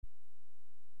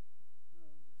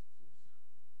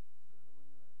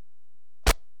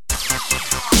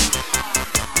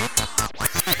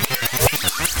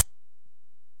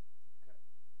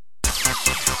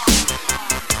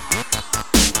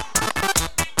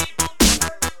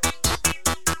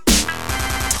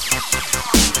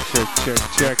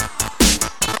Check.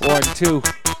 1, 2.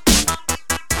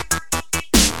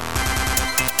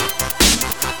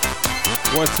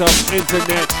 What's up,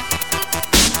 internet?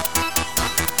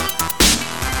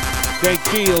 Dank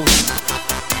Deals.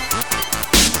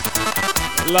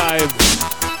 Live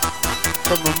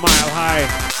from a mile high.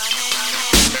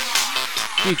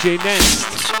 DJ Nest.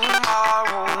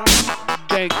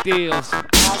 Dank Deals.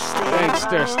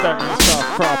 Gangster starting us off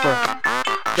proper.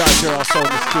 Dodger also in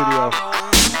the studio.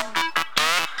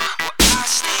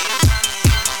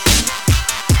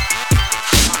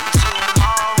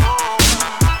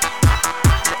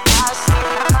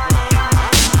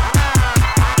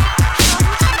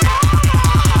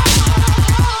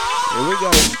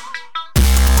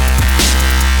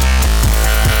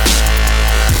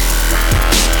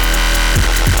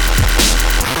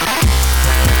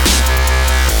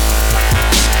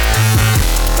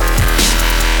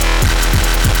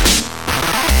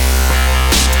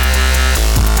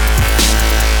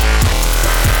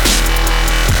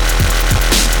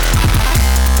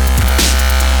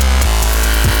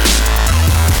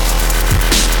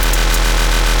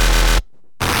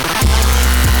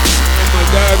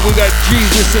 We got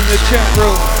Jesus in the chat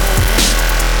room.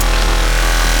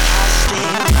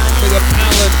 Big up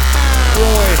Alan,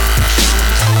 Roy,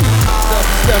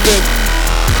 Dubsteppin'.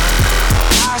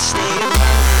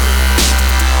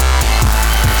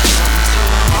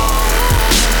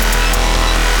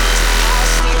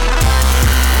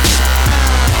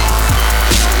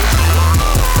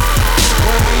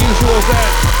 Where the usual's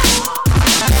at?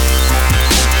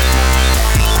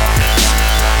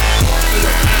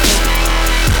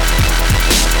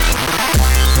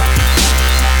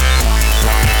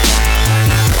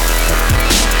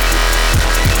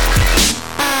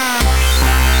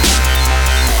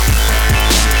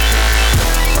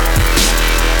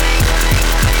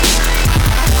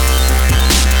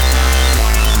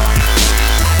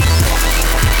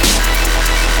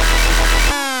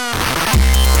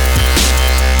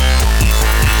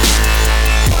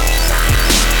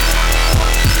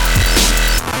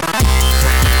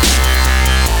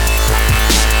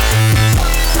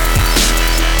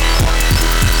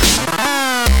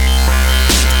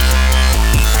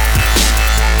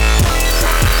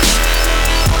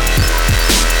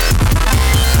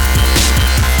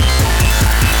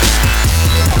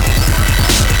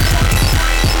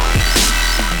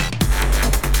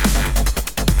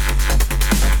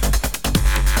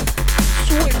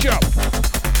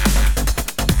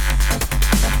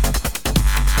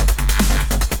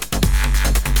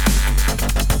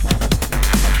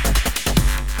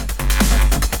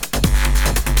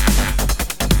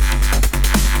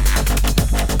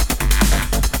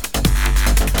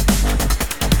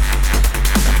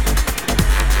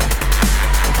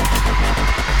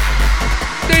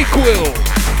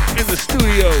 In the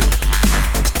studio.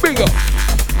 Big up.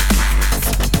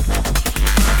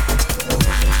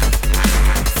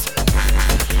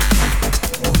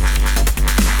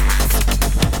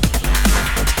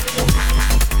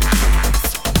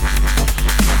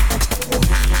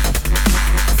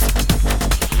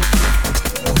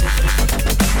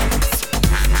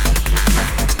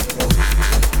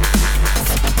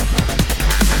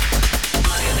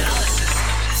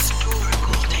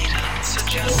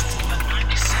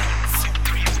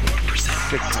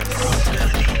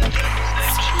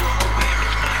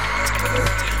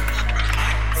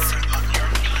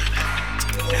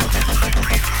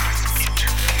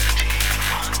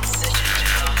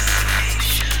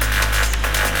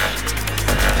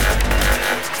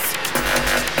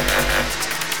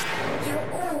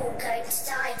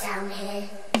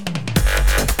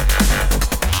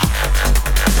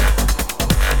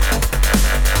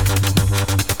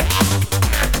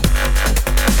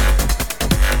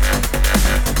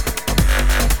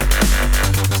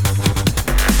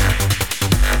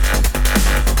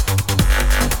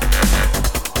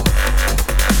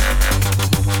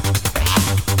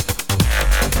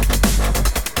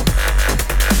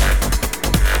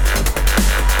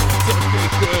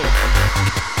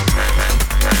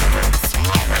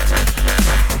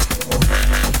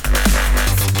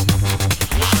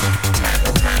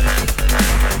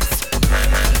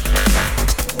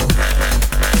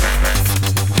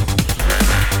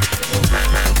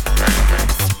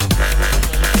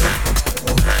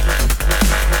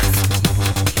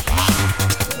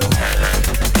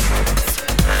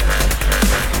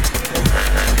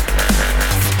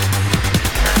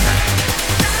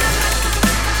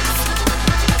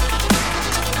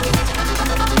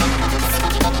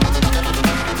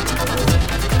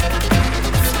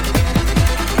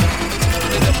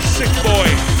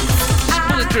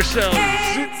 yourselves.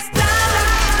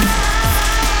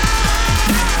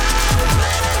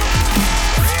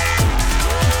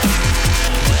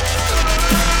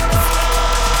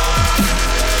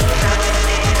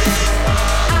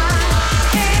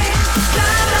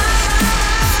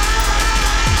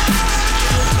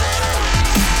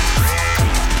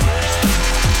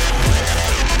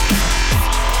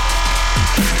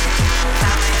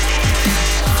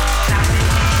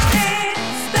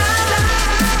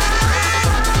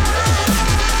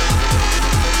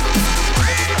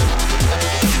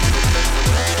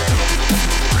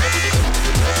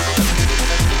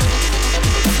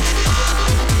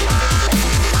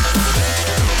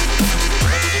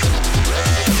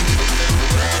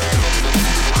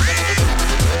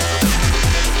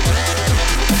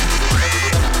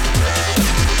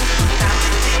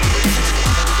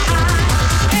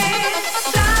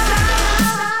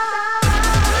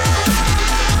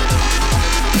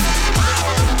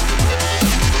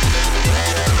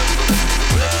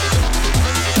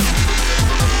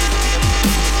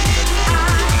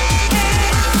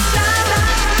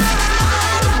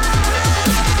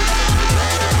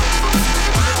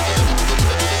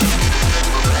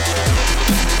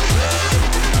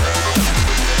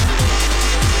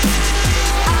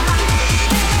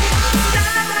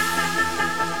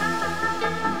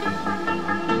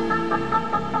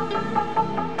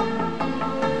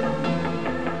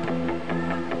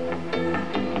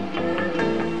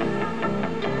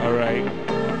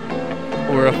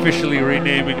 officially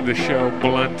renaming the show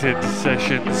Blunted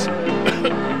Sessions.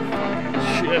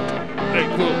 Shit. Hey,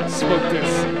 cool. Smoke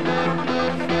this.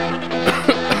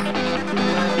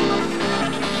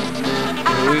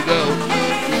 Here we go.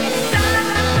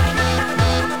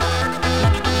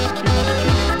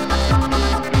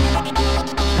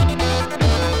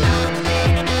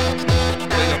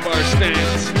 Bring up our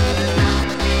stands.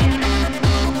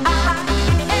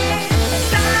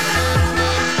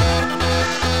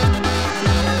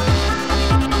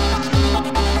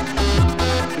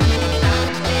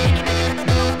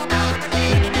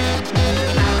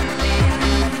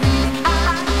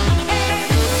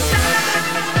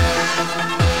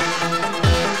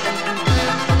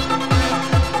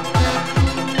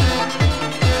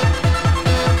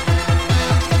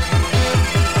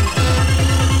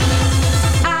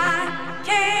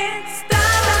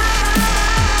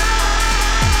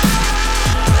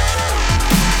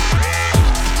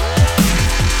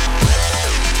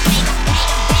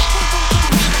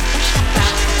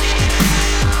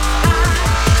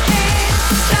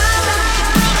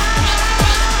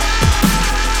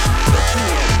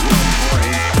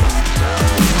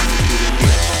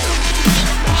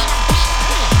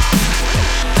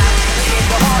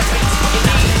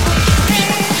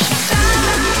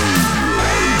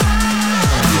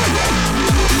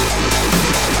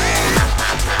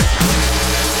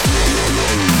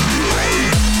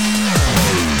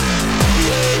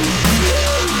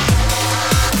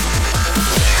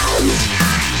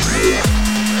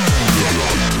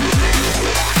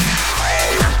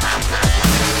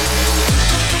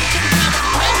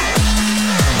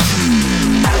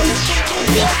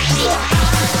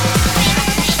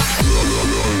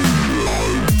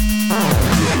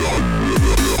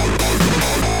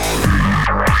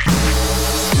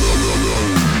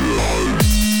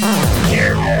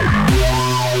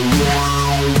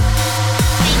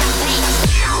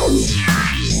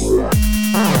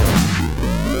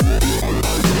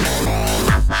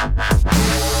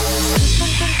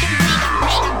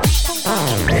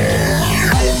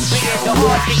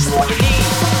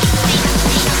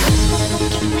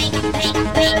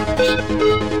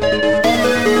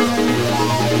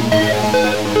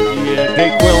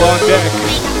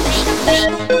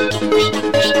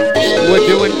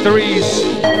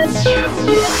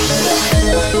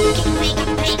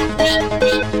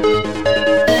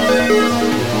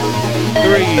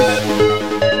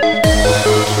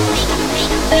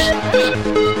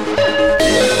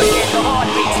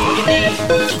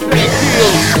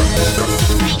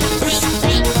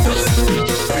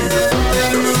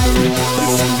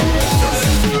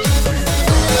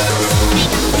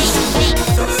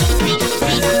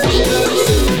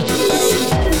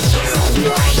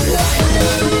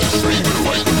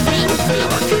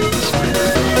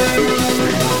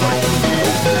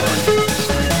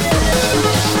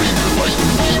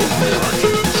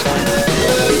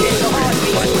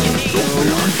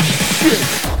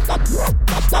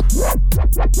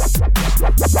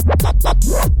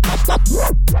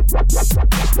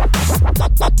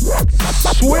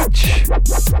 Switch.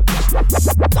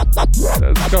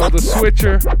 That's called the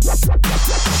switcher.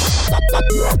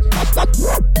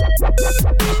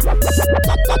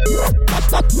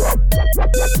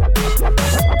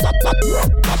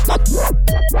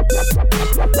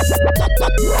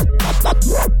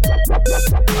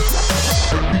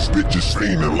 These bitches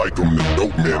fiending like I'm the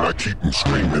dope man, I keep them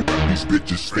screaming. These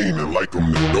bitches fiending like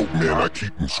I'm the dope man, I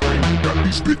keep them screaming.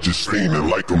 These bitches fiending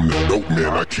like I'm the dope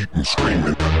man, I keep them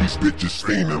screaming. These bitches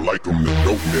fiending like I'm the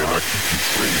dope man, I keep them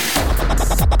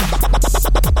screaming.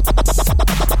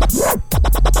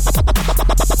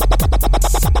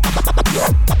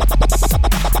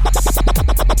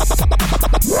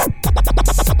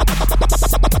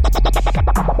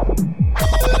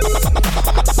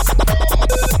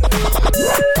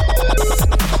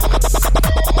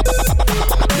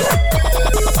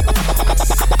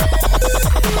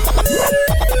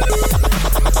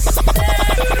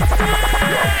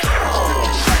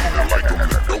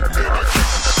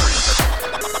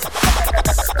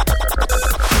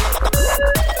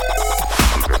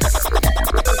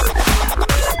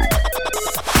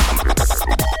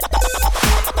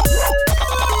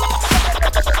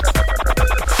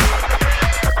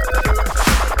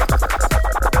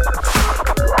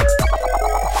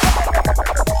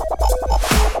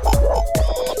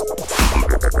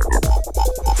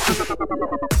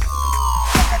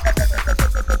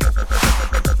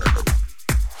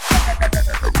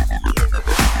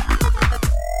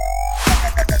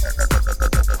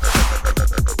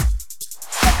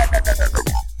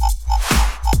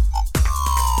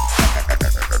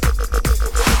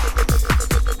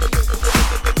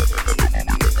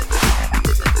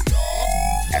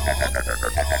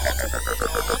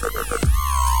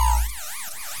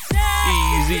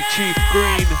 Jesse Chief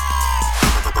Green.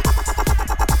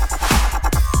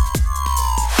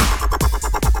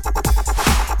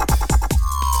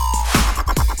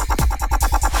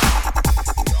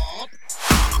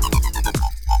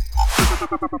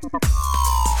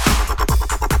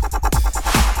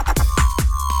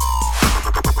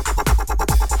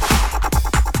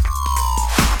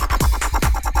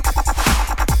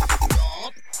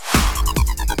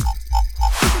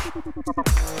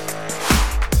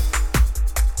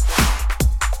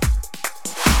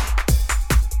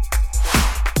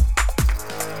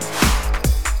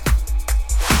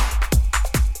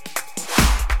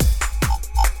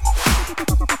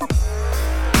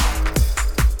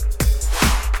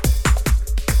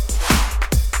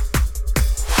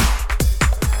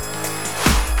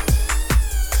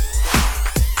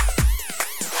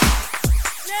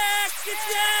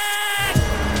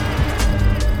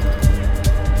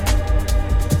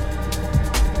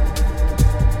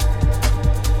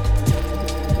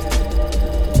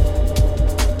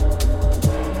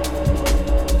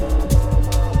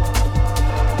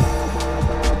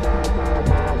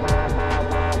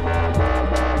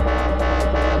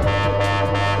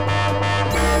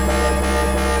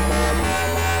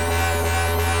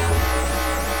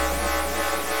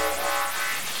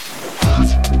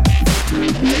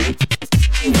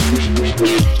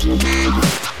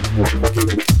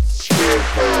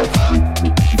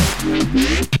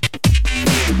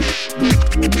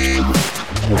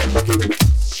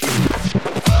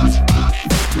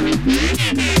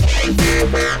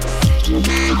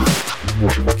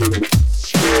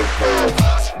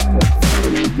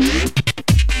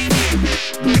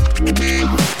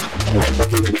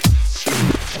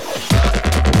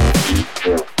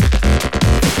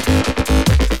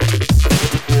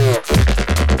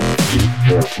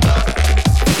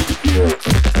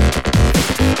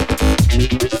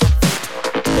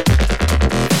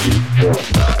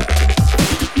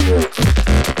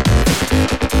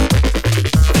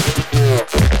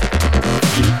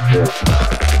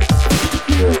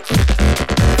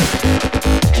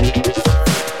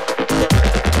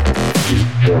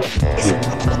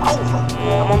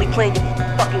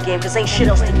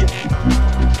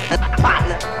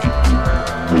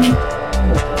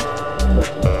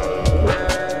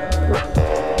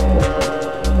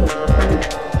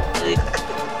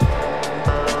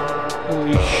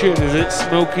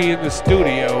 In the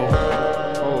studio.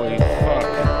 Holy fuck.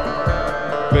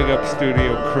 Big up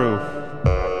studio crew.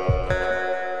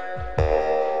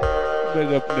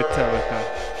 Big up Metallica.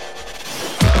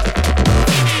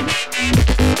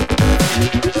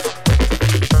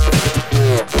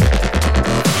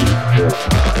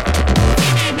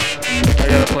 I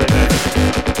gotta play that.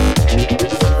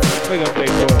 Big up Big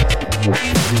Boy.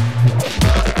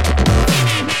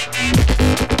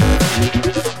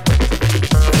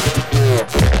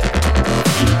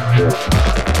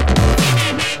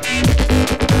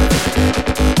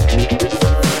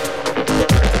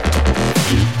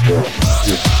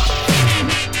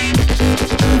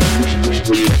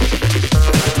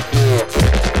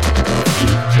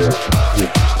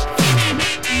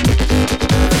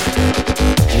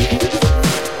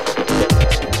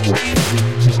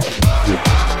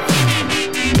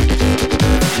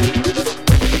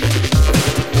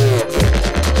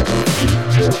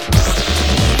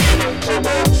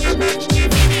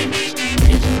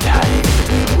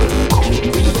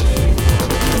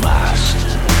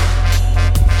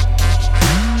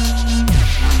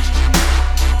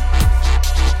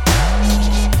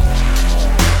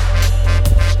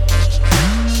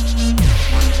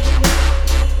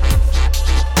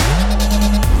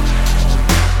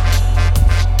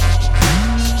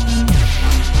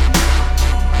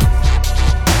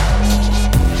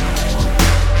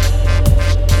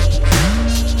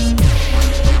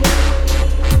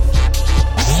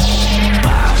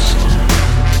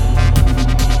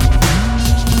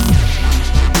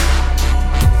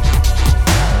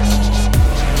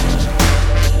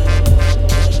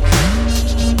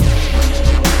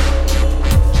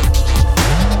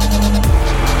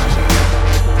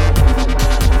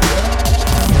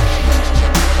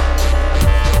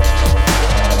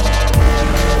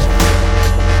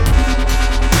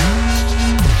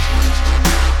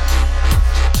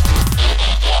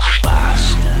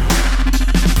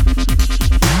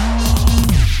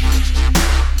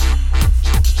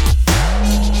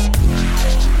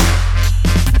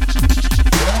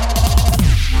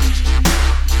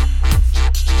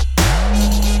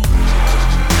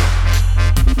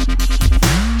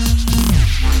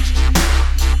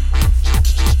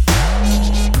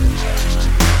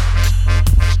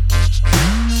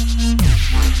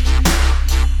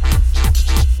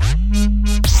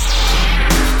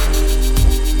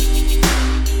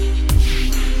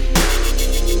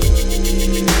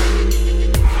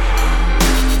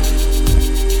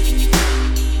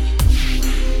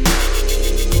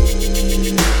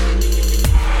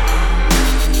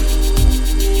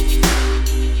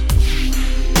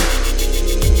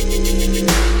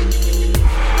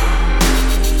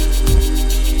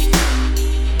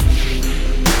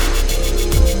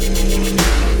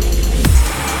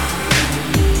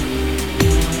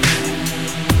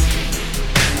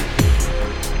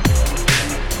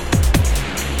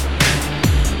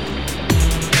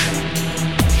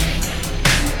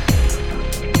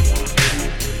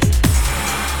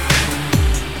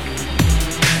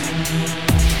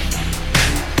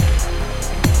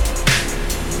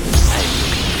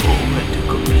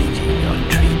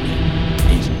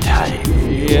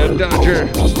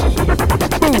 Future.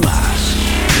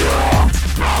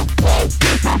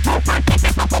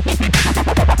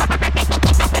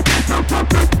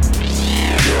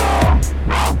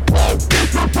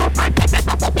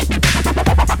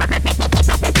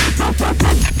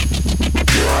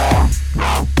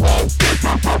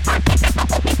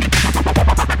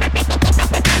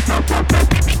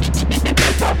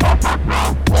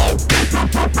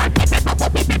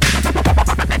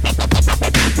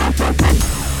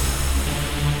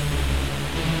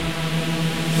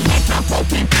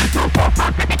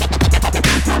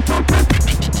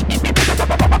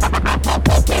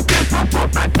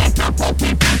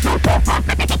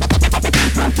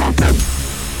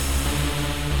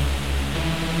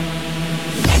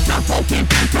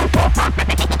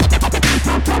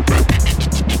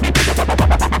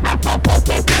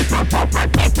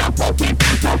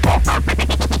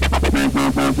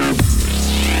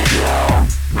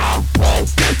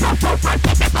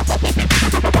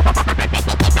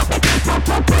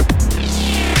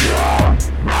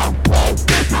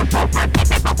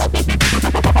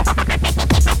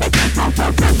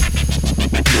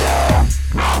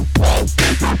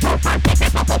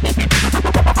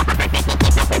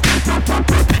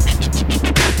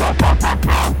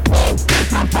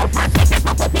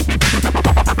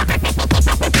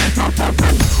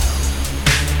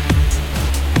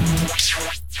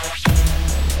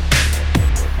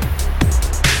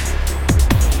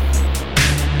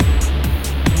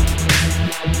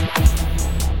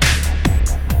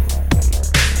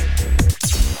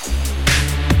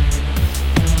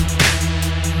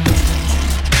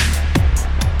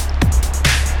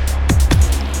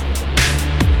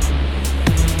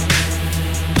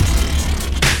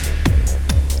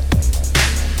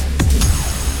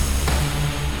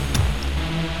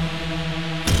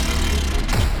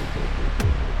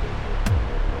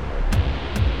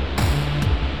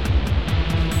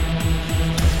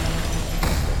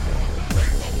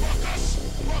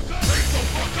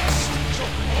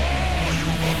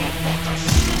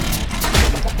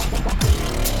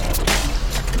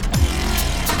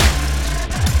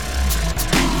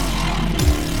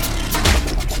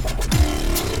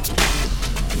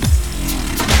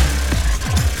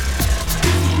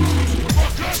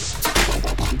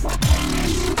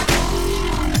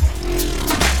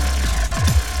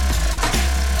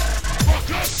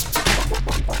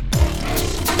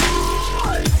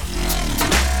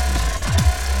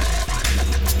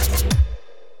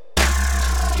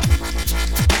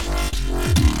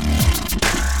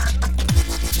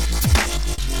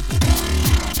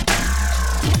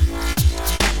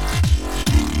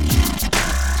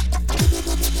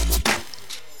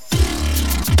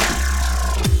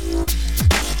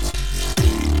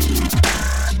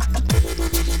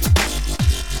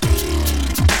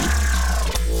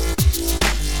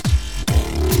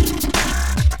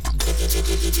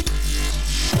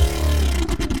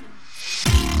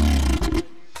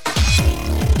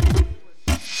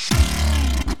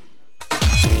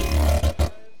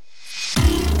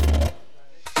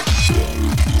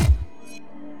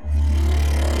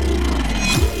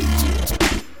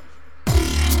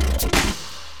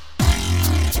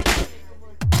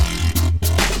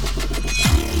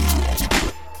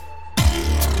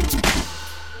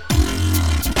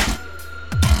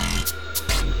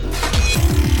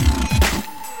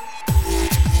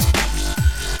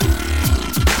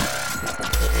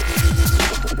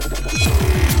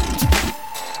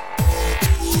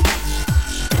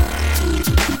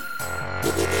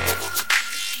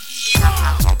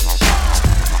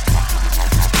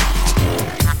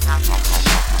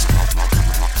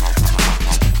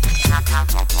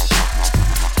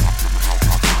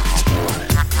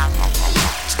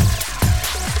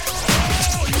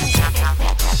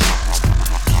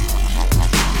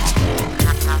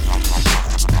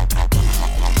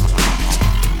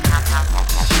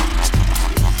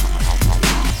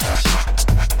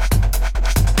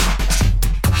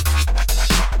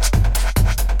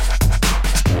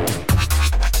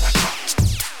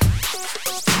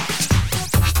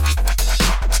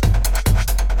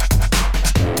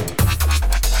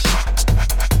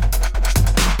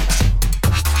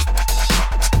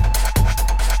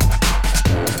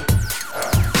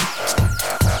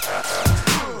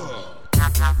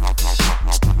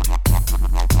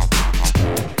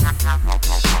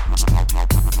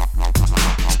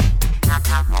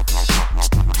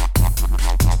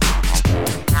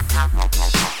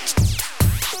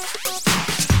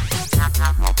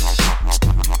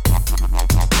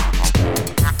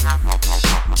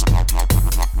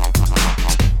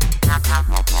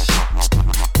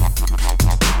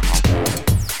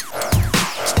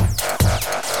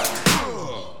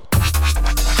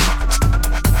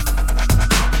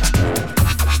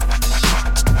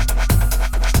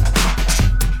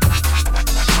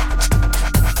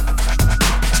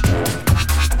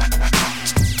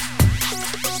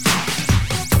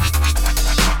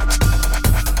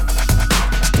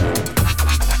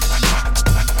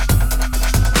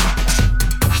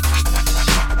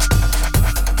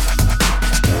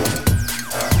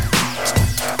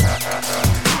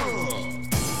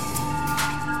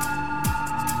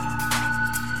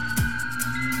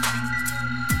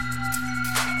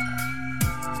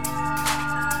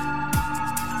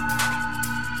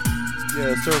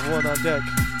 Yeah, serve one on deck.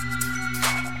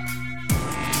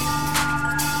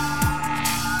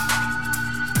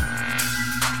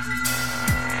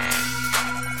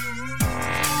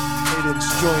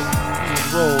 Aiden's joint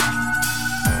being rolled.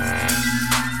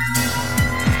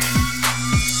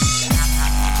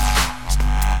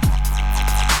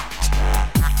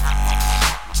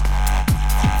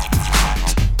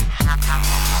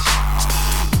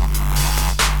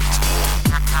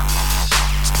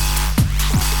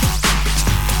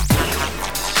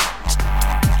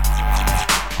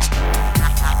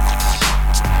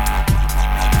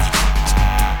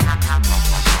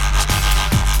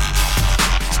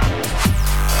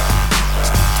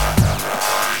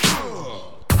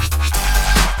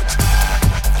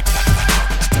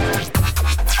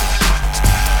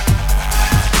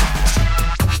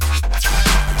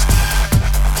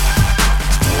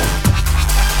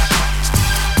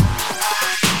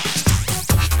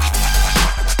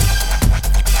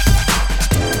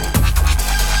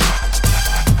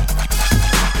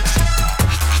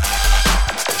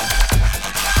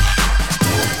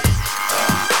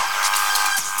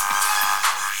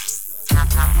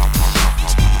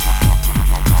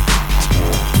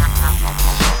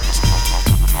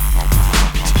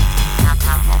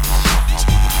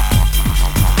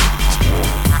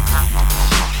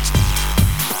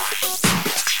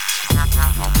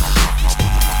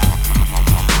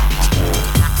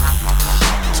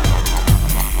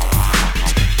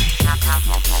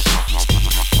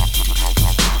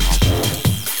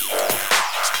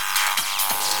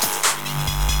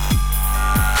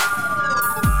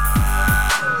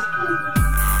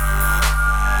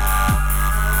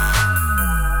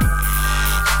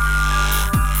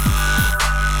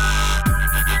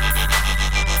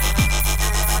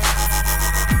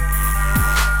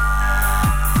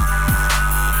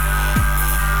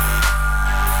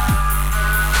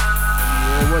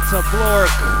 What's up, Blork?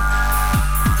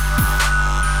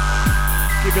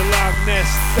 Keep it loud,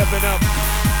 Nest, stepping up.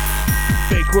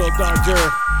 Fake Will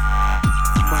Dodger.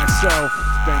 Myself,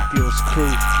 Bank Deals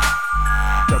Crew.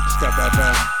 Dubstep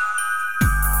FM.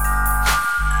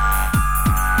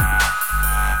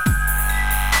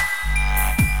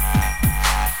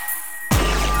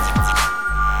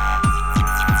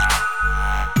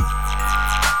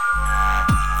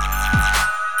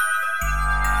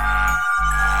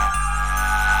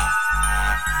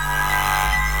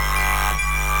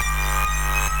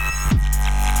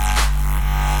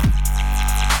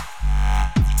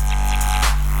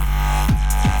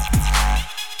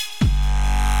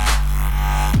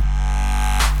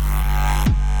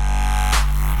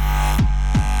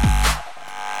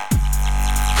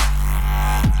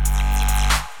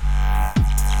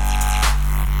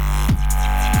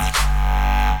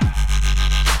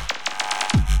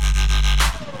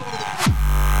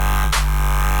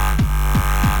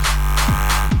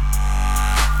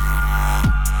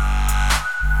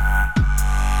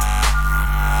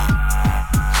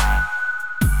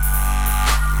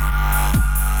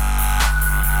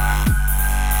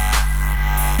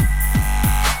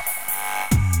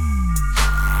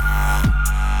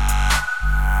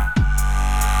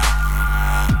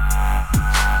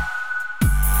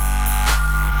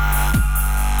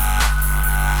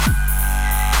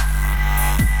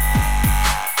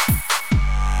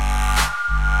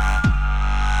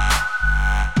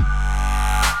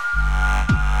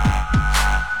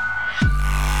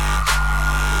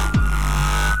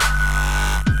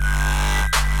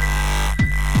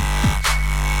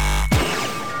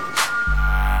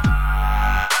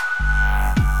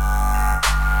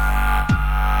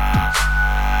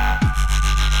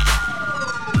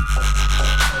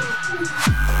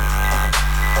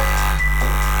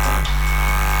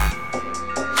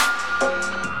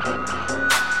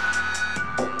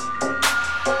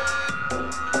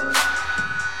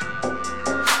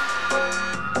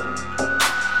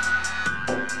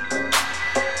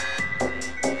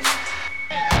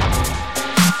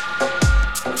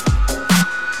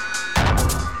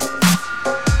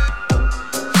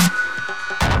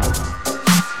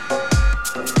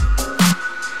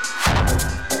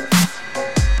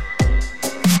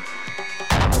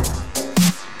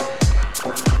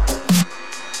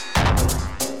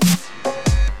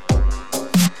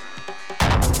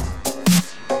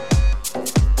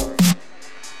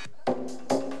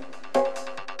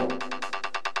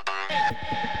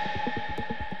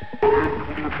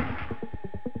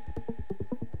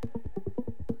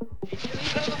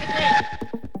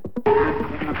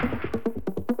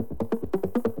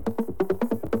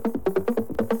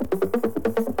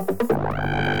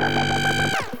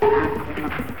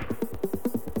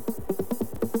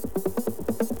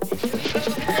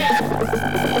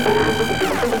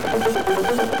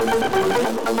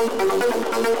 Big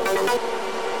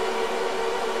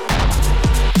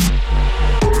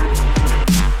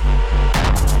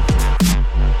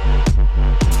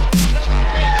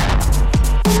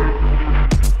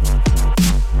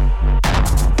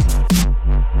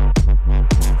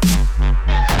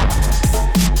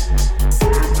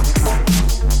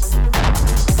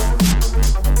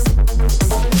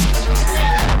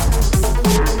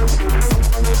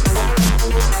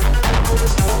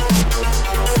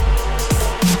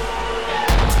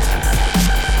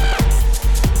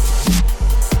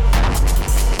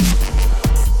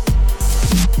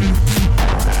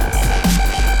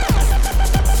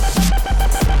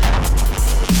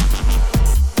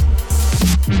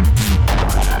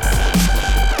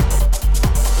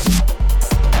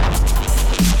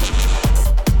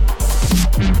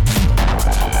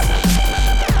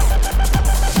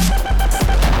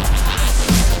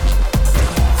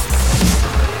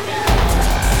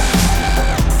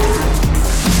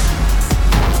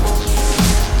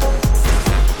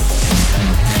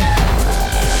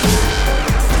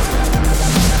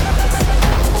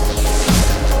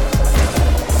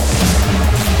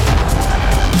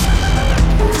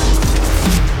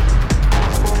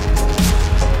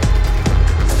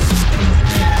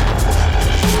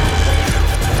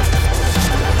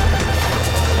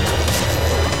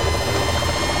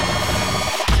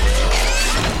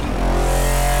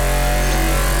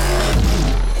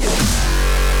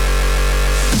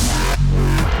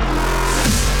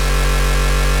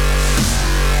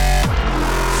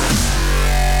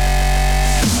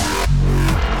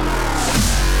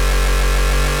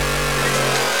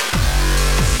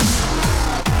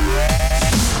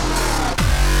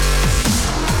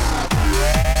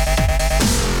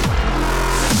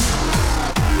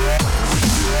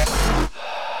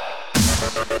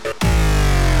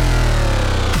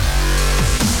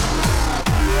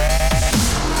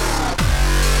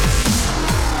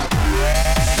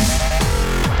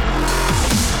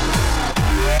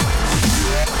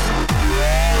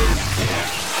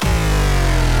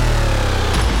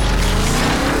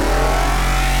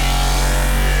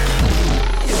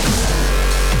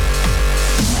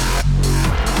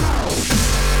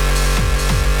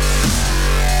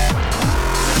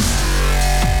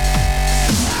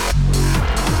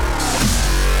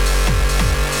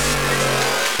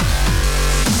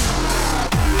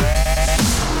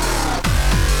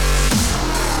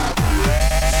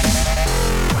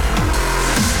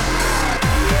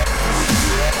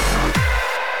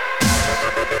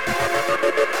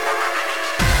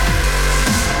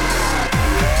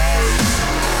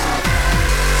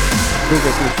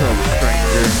up yourself,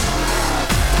 stranger.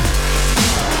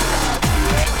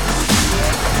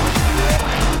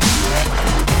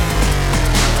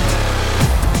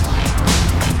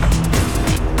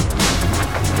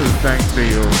 Thanks to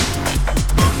you.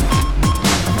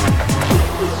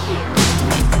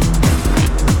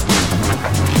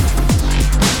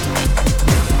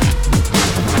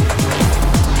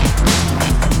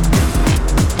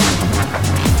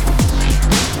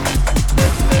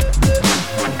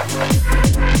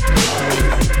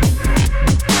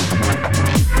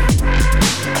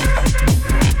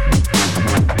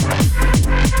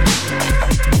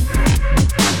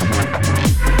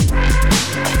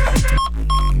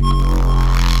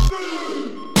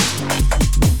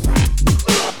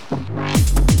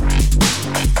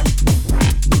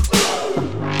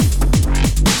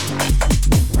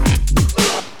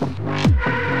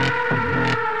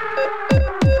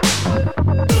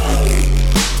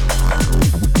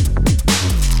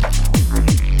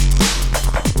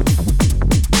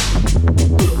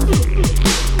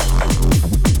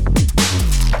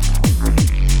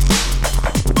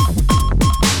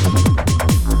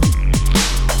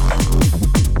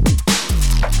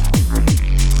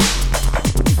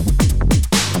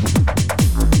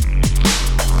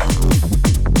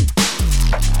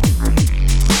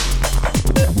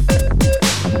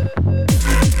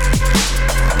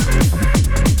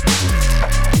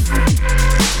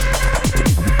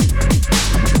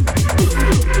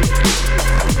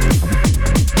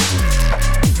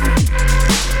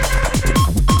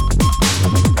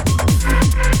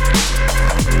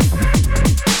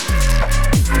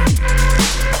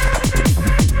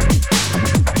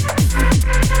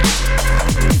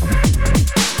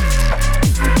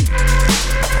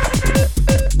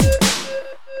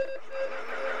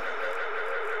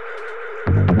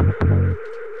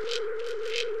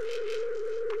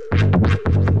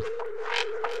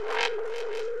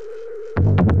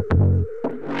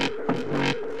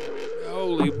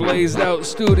 Blazed Out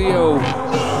Studio.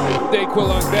 Dayquil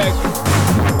on deck.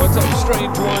 What's up,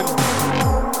 strange one?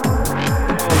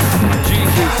 Oh,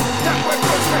 Jesus. That boy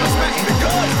flows charismatic. The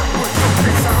girl, that boy flows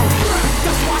great sound.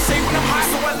 That's why I say when I'm high,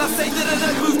 so when I say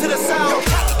move to the sound.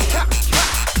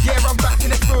 Yeah, I'm back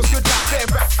and it feels good like bear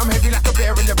back. I'm heavy like a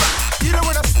bear in the back. You know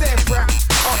when I stand back,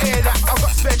 I'll hear that. I've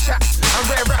got spare tracks and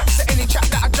rare raps. So any track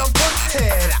that I jump on,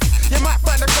 tear that. You might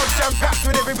find the club jam packed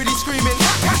with everybody screaming.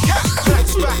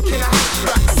 Tracks back in a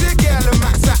hatchback. See a girl and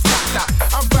max that.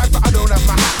 I'm bad but I don't have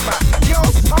my hat back. Yo,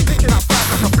 I'm picking up back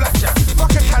like a blackjack.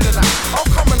 Fuck a Cadillac. I'll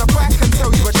come on the back and tell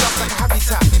you a just like a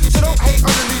habitat. So don't hate on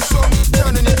the new song.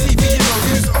 Turn on your TV, you know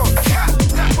who's on.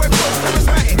 That boy flows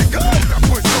charismatic. That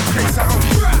boy so great sound.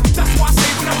 That's why I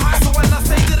say when I'm high, so when I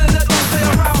say don't stay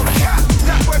around.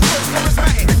 That boy flows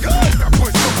charismatic. That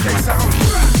boy so great sound.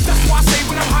 That's why I say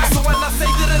when I'm high, so when I say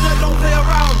don't play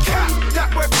around. That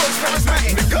boy flows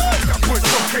charismatic. That boy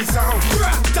so great sound.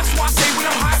 That's why I say when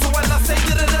I'm high, so when I say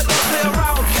don't play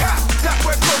around. That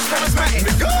boy flows charismatic.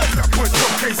 That boy so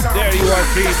great sound. There you are,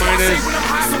 T-minus.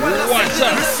 What's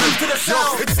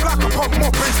up? It's like a pump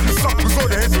more bass than something's on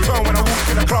the heads turn when I walk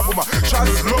in the club with my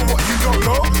shots low. What you don't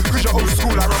know? Cause you're old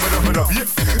school, I rub it up, yeah.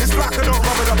 It's like I don't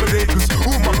rub it up a day, cause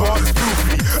all my bars is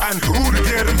filthy. And all the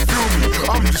gear them feel me.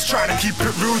 I'm just trying to keep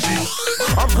it real, G.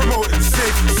 I'm promoting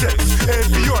safe sex,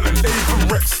 Avion and Ava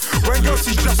Rex. When girls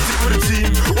see just stick with a team,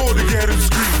 all the gear them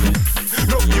scream.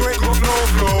 Look, you ain't got no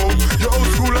flow. You're old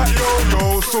school like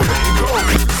yo-yo, so let it go.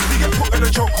 If you get put in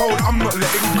a chokehold, I'm not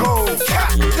letting go.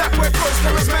 That boy flows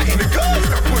charismatic.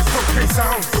 That boy so great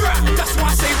sound. That's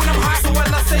why I say when I'm high, so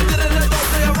when I say don't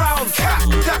play around.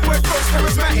 That boy flows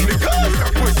charismatic.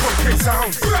 That boy so great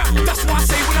sound. That's why I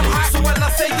say when I'm high, so when I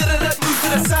say move to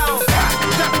the sound.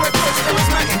 That boy flows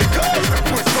charismatic. That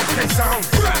boy so great sound.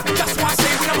 That's why I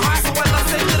say when I'm high, so when I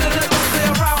say don't play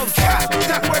around.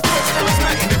 That boy flows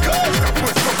charismatic. That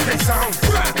boy so great sound.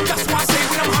 That's why I say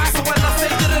when I'm high, so when I say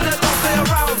don't play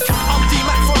around. I'm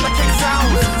D-Mac from the King Sound.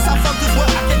 Southampton's where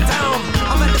I get down.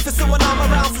 I'm magnificent when I'm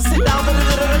around, so sit down,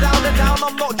 down and down.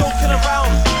 I'm not joking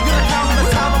around. You're the crown of the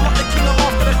town, I'm not the king, I'm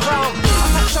after the crown. I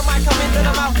touch the mic, I'm into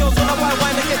the mouth, girls on the white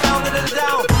wine and get down,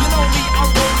 down. You know me, I'm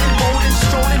rolling, rolling,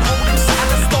 strolling, holding, sat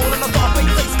and stolen. I've got a big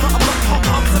face, cut, I'm not hot,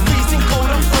 I'm so freezing cold,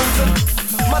 I'm frozen.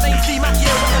 My name's D-Mac,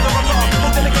 yeah, whatever I got.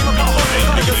 Holding the game, I've got a hundred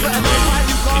guns, just letting me find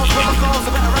you guns, from the girls, I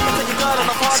better rap and take your girl on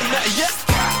a party, let her, yeah.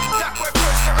 That boy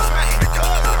flows charismatic,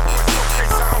 that boy so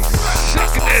great sound.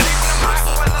 Sickness.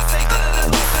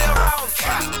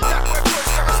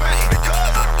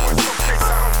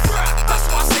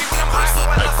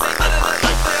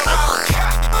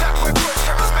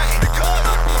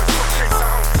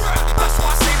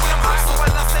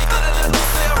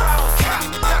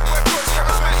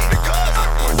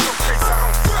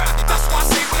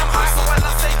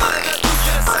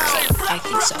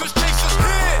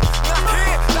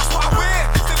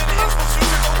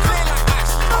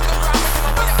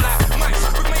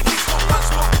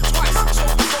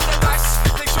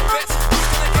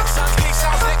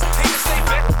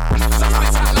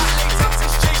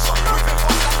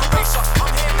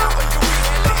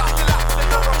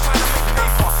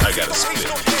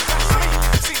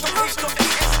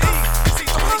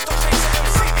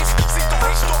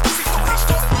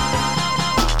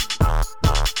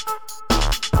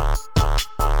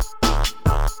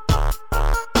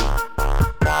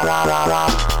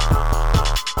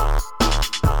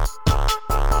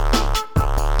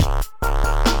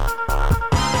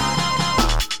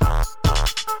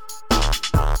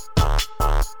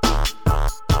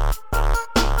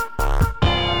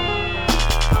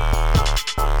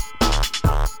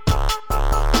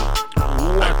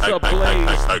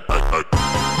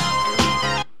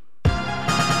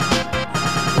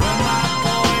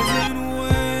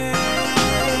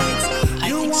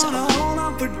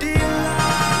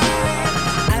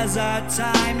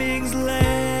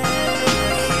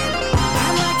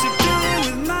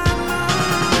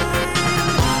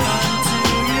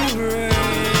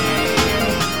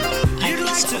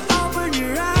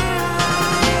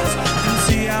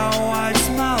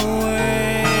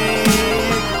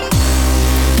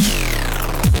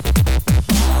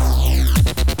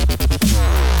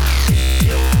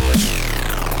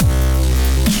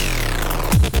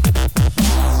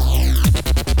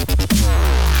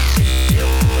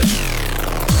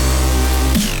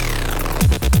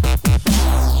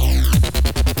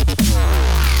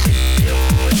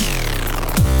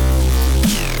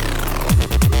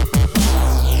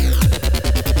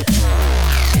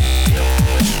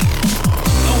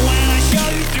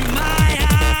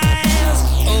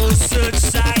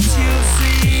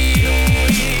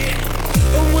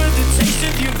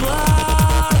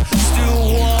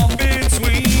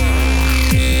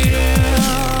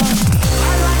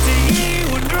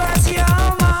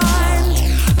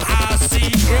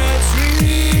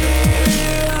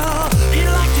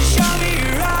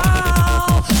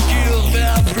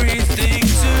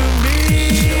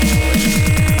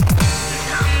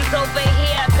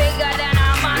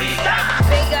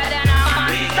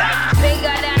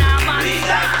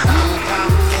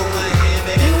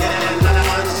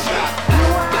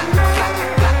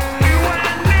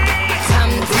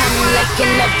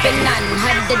 Lebanon,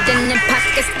 harder than in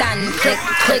Pakistan. Click,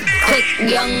 click, click,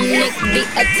 young Nick, the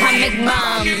atomic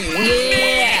bomb.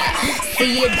 Yeah,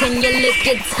 see it then you lick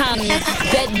your tongue.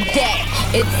 Bet that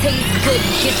it tastes good,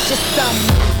 get you some.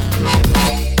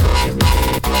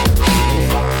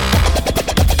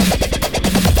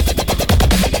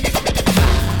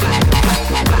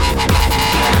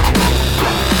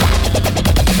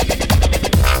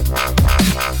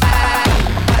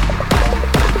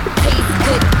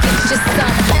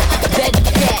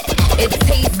 It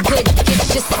tastes good,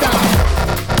 get you some.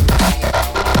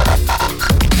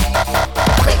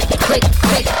 Click, click,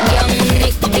 click, young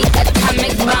Nick, the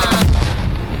atomic bomb.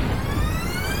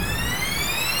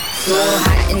 So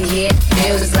hot in here,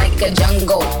 feels like a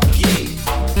jungle.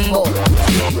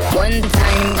 One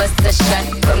time bust a shot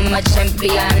from a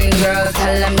champion girl.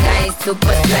 Tell them guys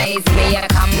super size me a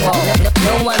combo.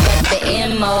 No one got the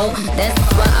ammo. That's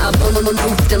why I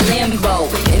bulletproof the Lambo.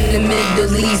 In the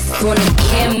Middle East on a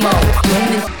camo.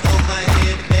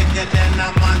 Overhead bigger than a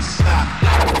monster.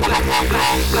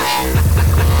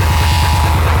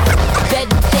 Bet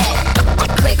that.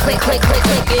 Click, click, click, click,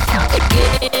 click it.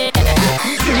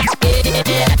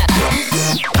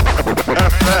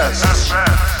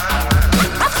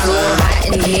 So hot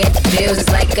in here, feels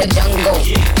like a jungle.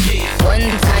 One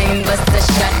time bust a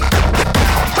shot.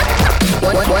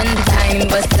 One time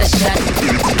bust a shot.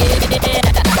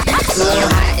 So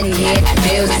hot in here,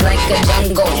 feels like a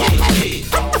jungle.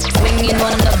 Swinging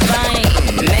on the vine,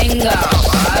 mango,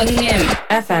 onion.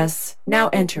 FS now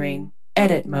entering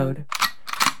edit mode.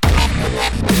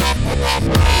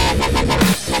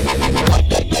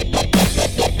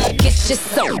 Get your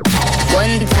soul.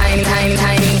 One time.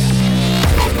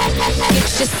 Get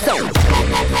your soul.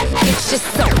 Get your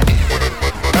soul.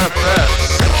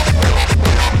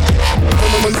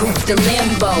 Bulletproof the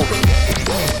Lambo.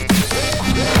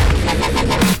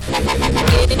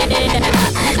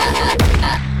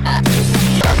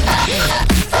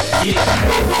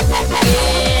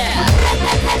 Yeah.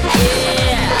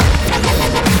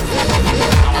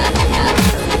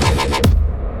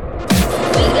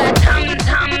 We got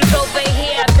tom-toms over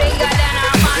here, bigger than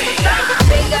our monster,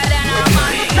 bigger than our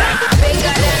monster,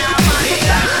 bigger than our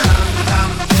monster.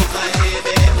 Overhead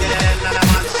bigger than a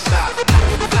monster.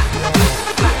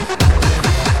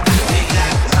 Bigger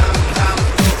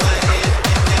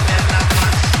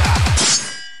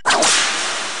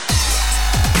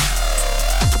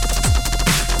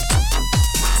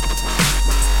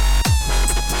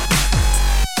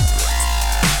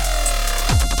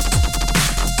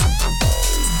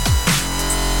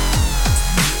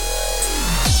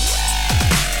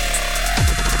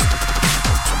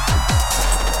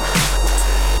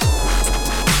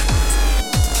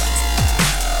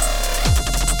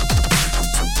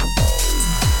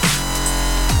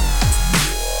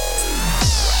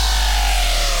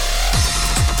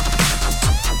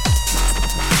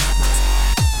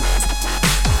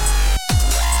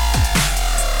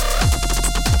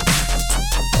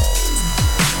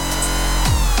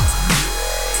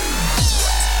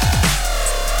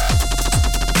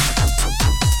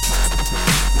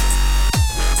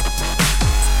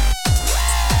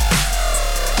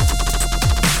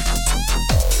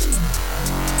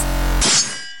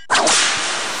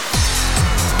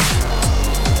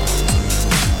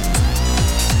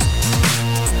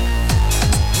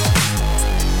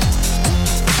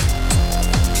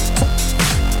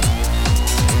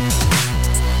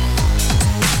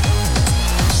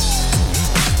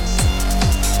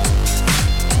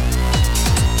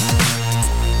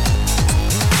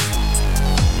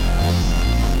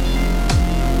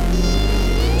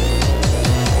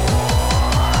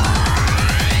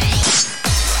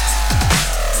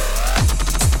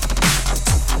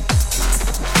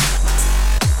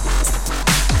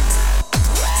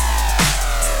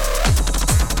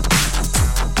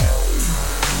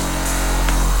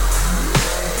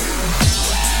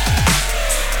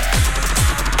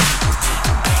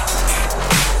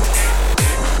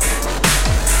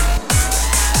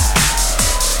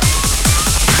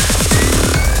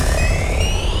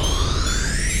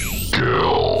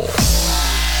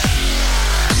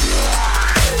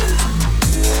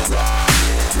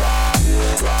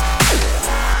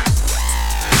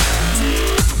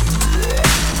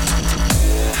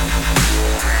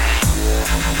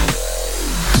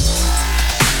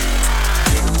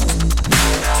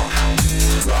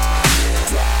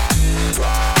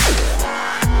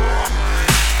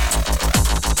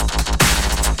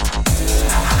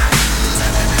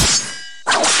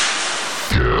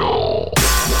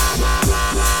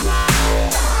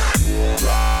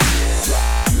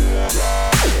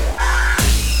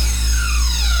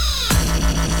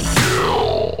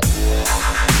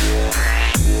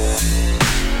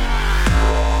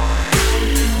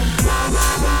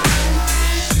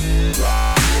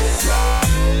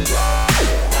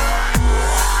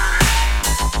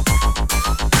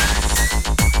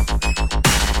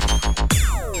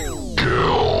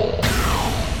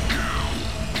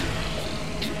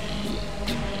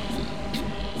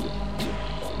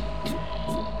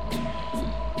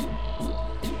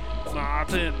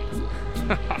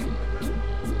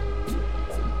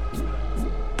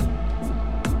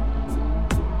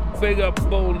Big up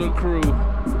Boulder crew.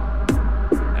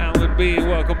 Alan B,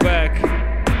 welcome back.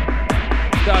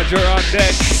 Dodger on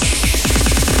deck.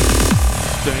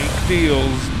 Stank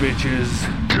deals,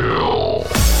 bitches.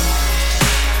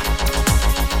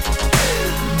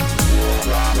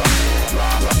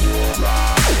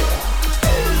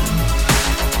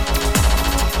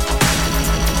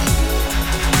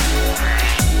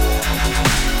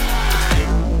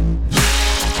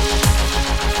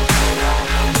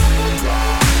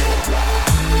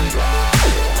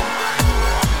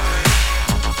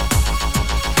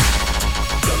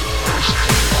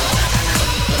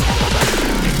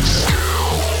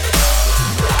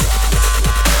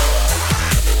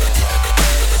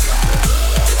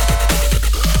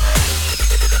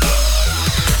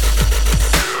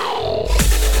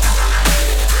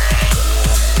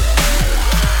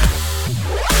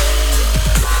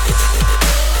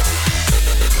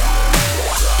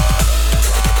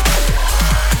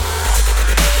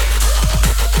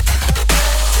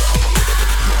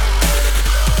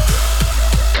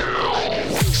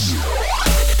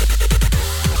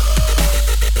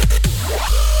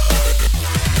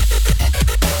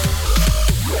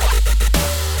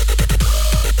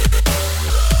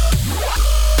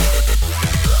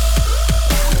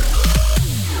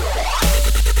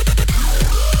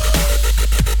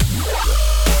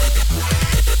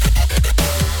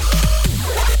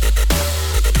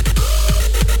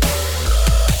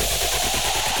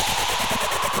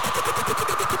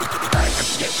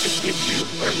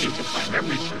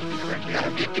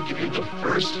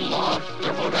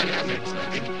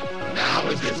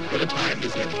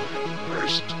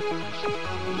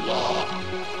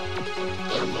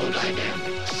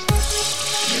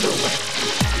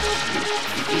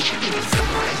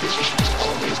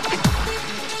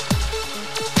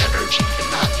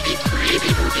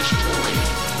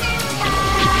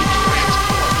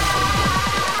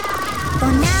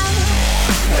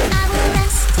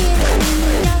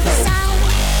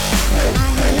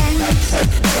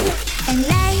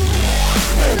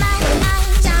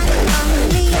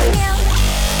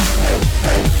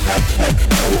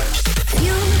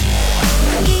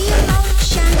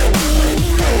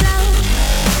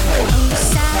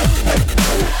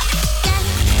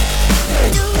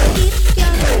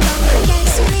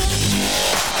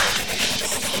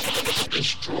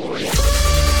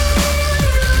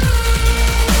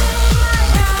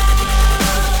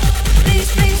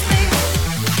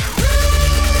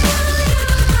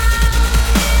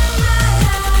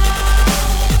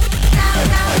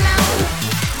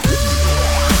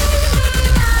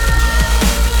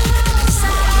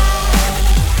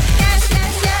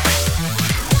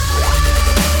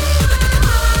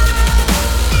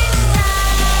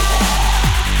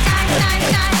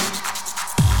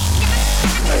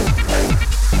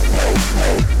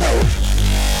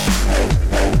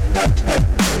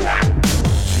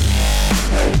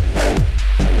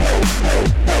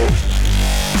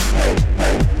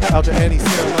 Out to Annie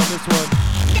Sarah on this one.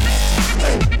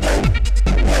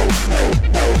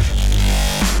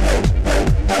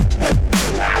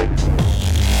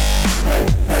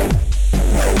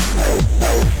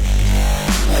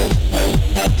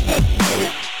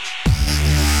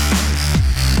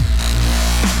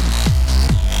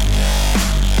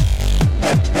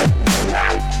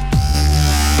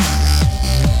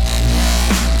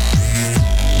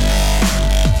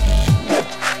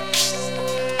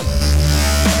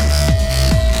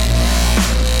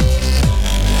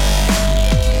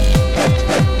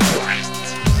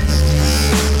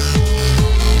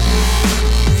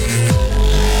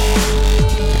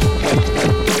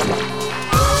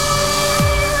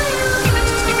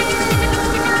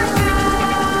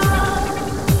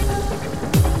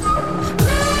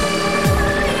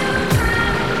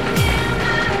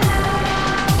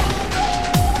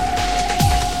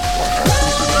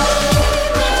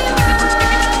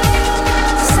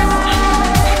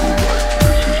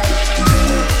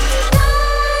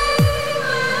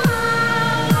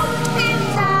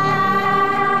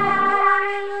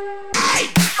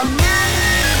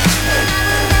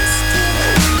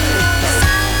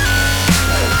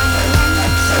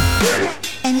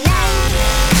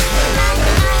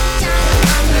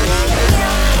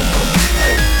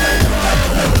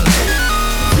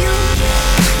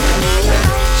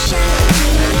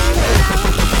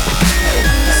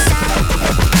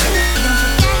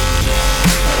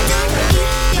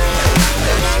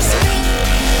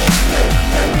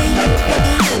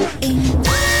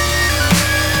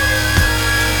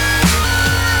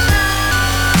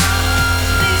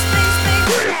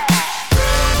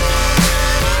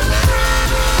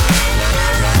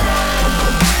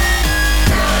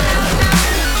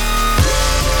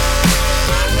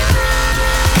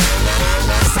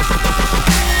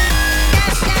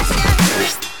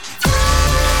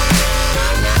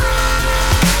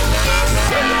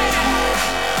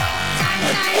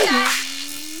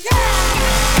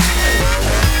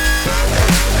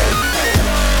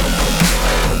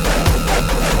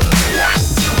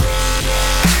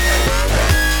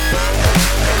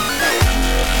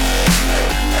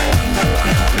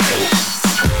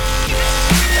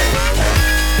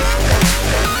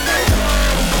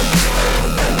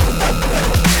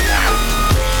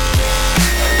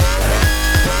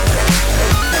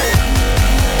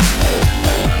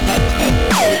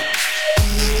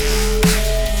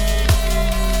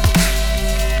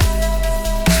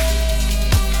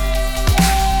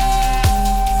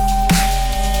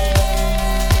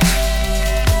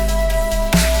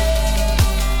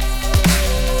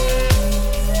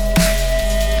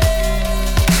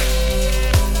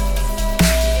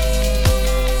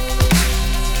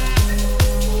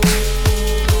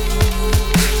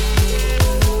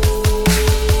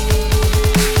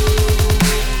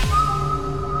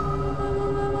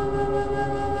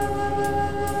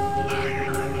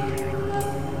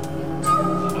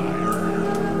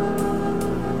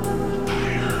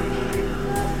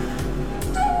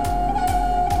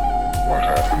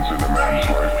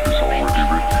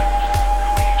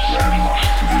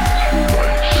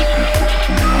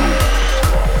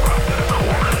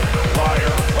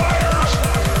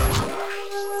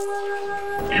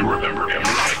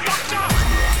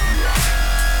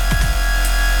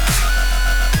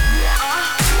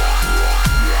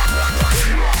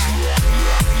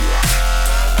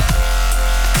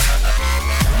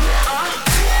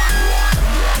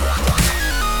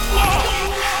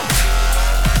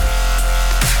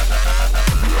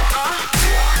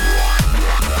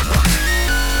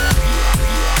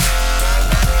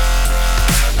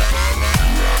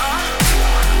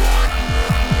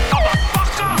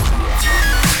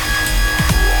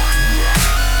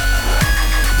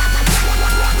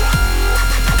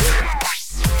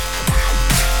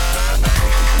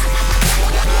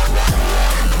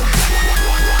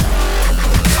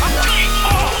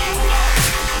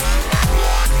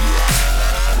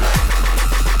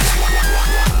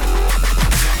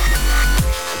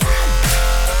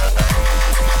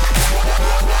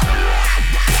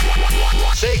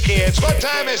 It's what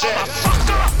time is it?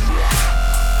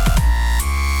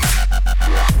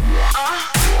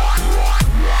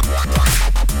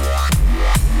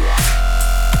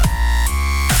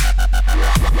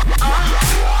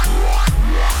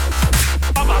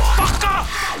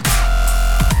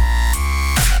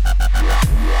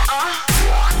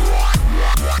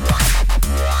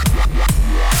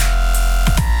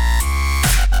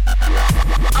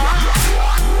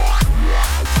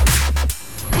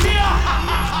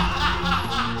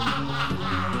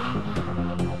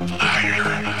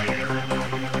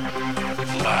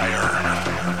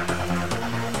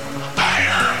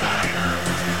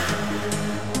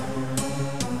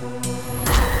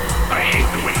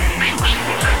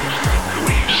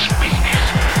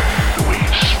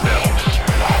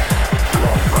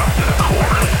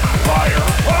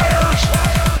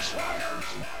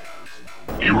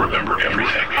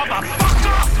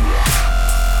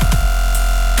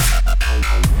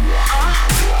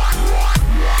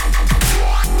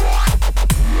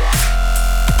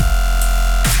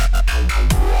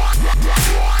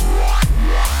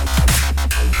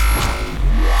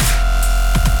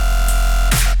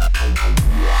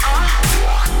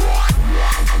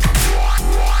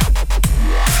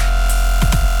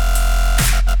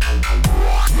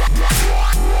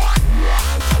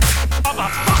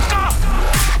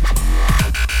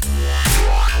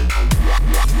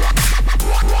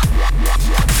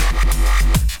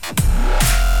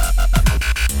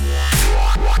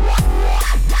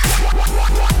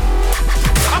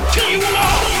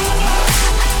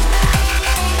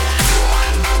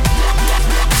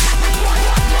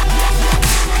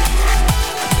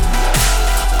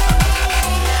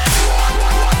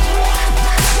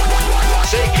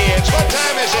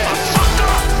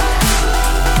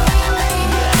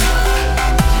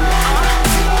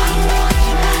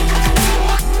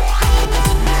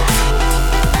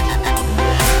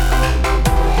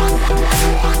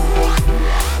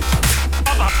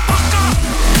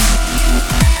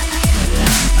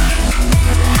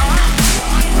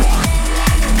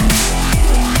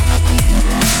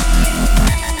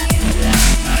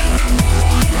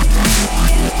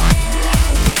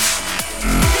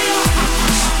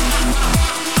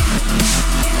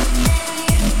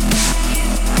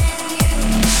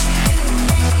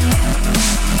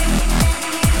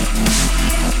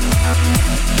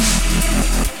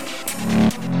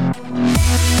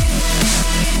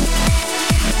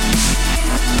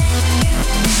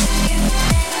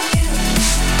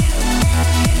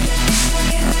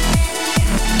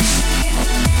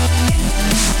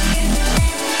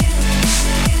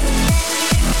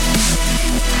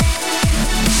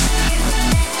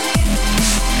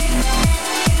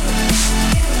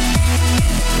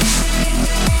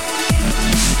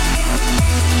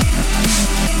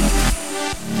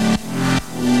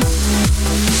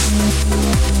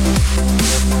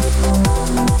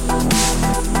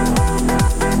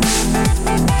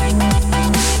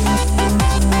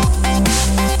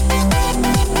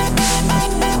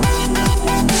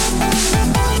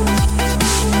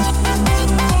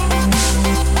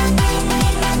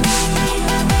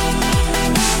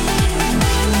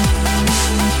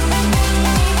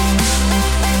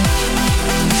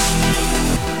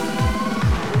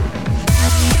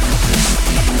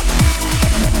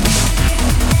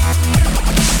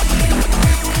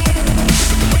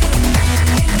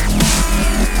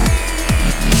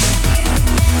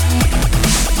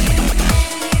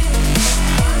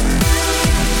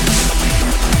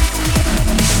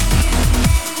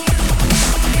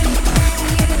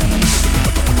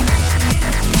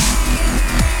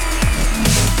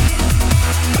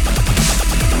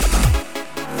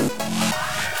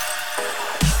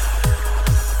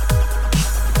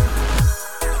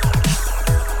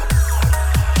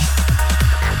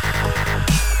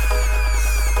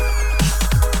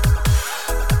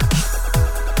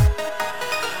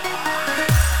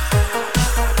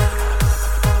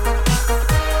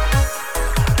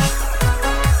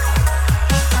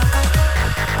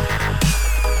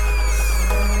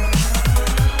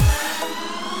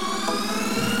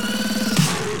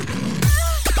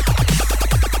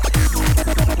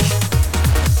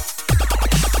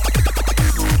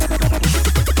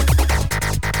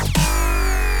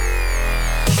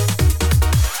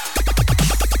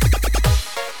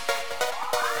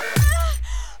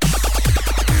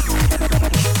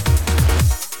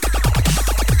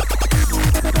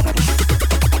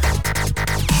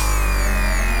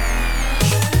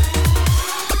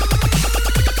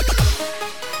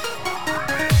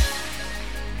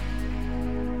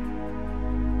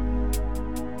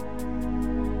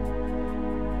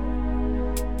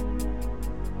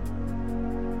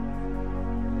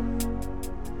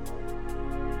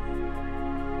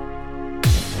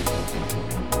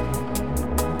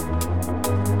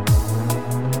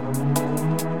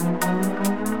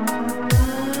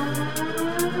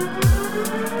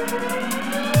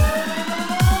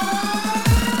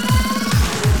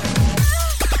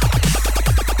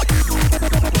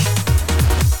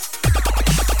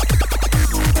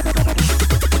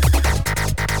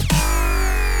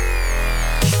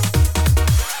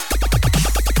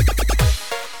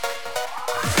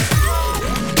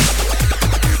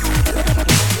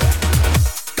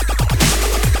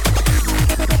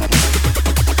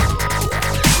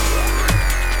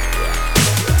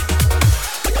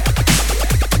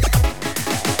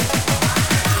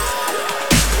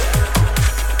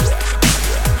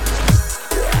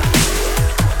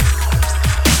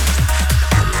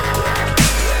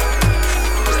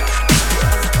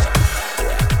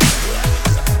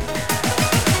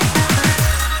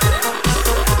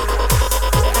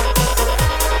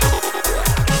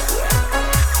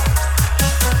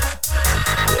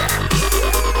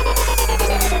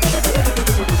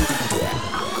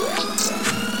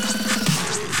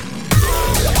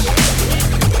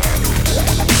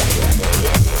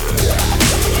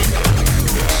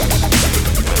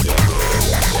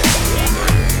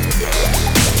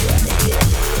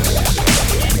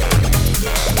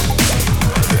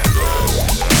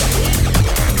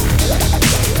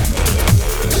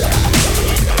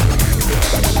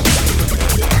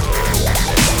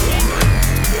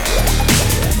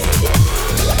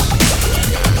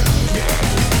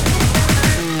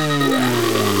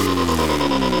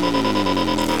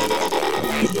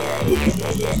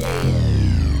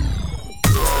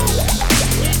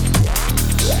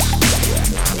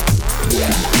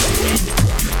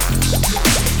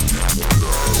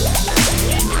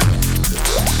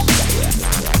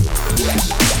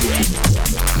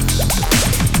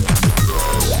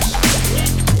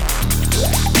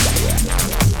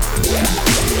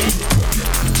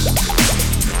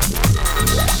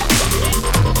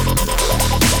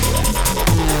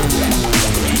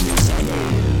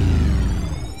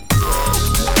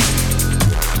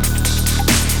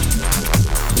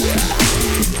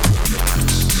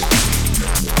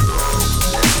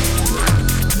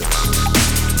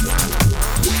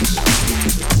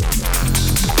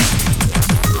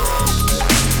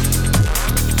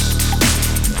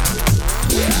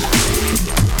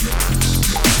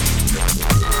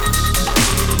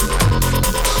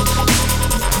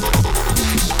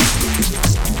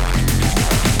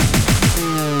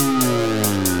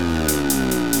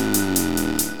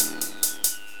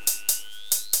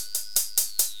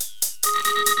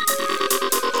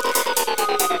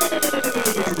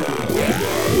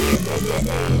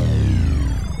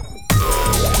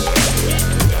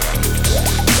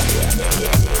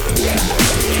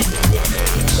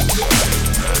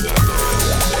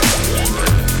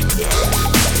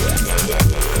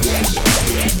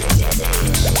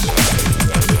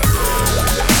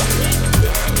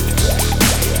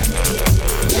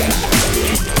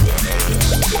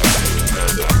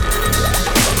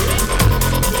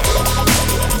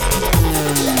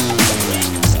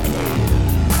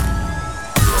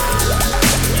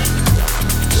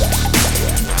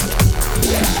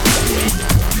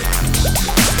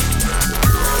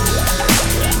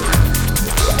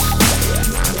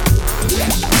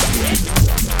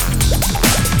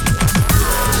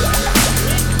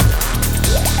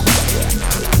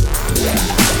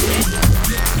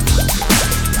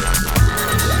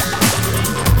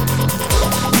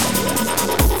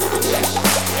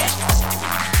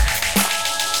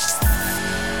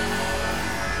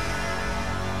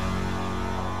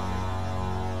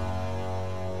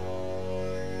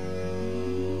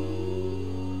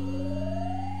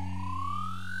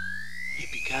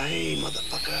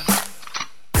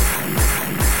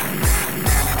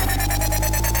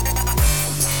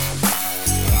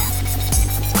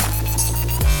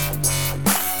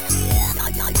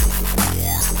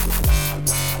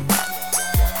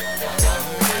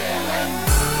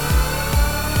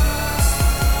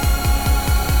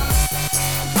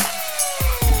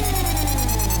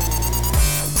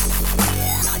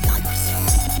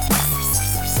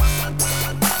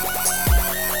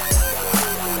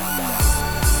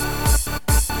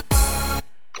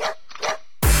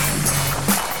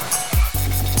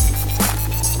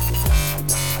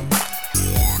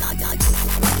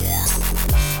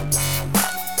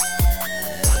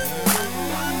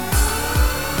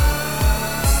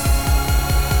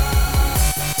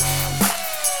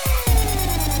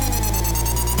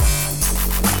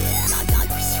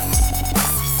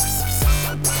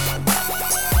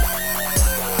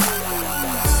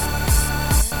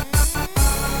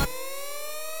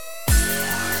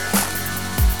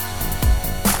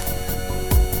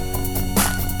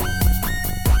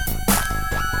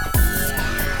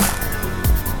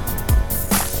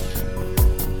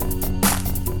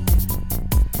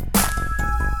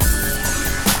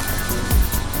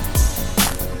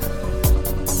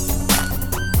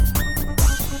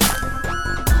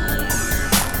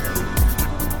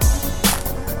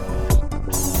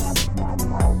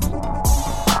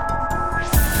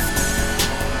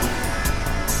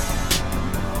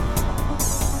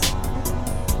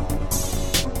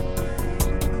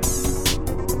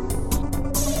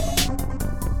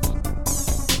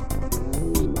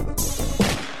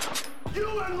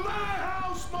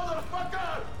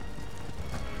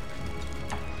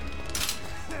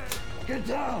 Get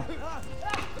down!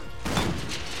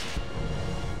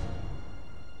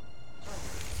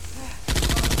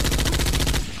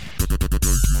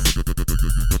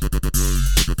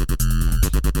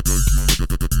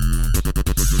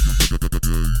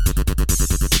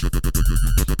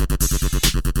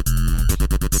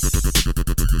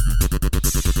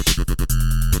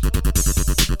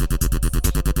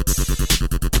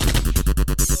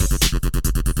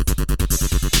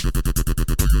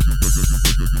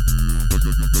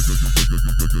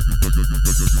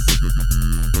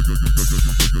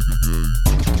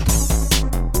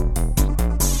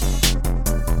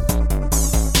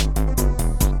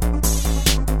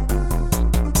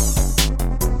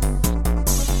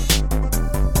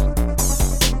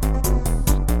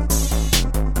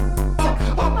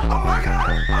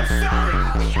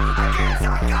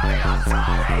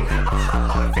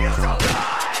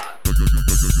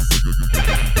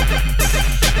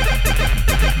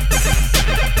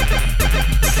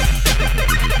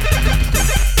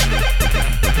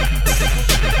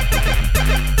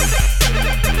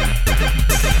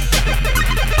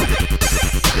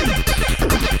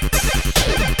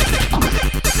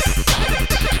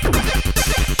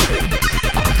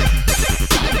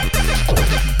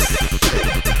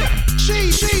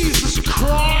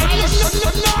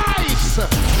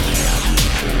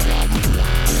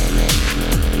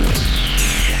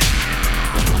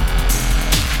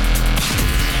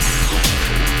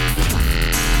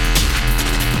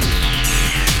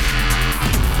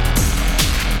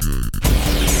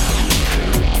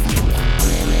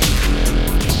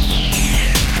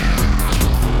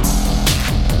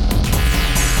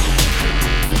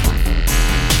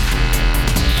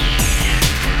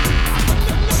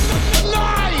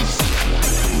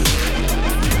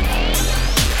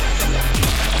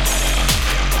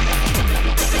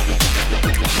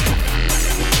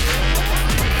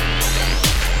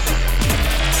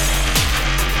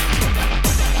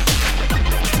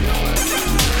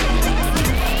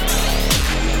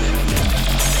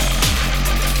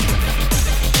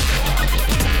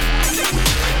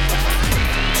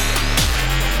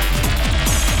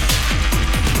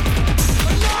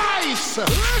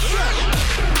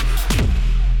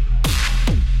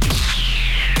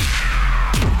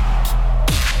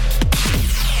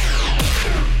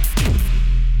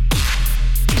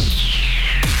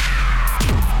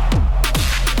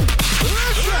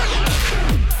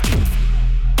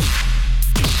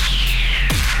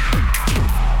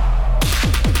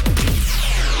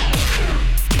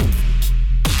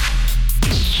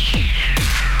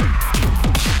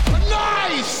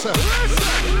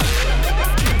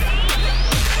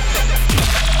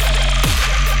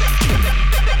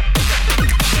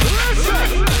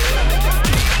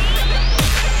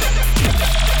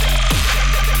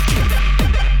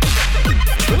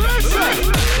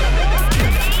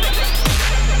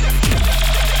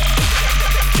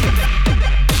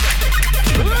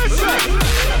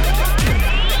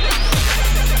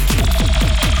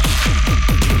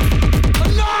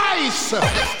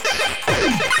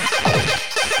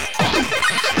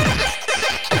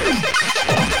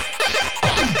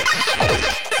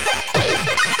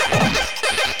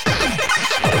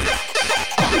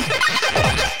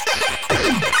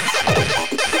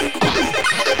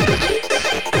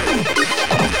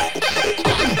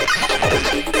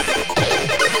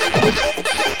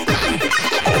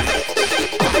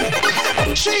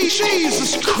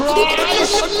 Jesus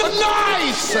Christ!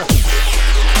 Nice!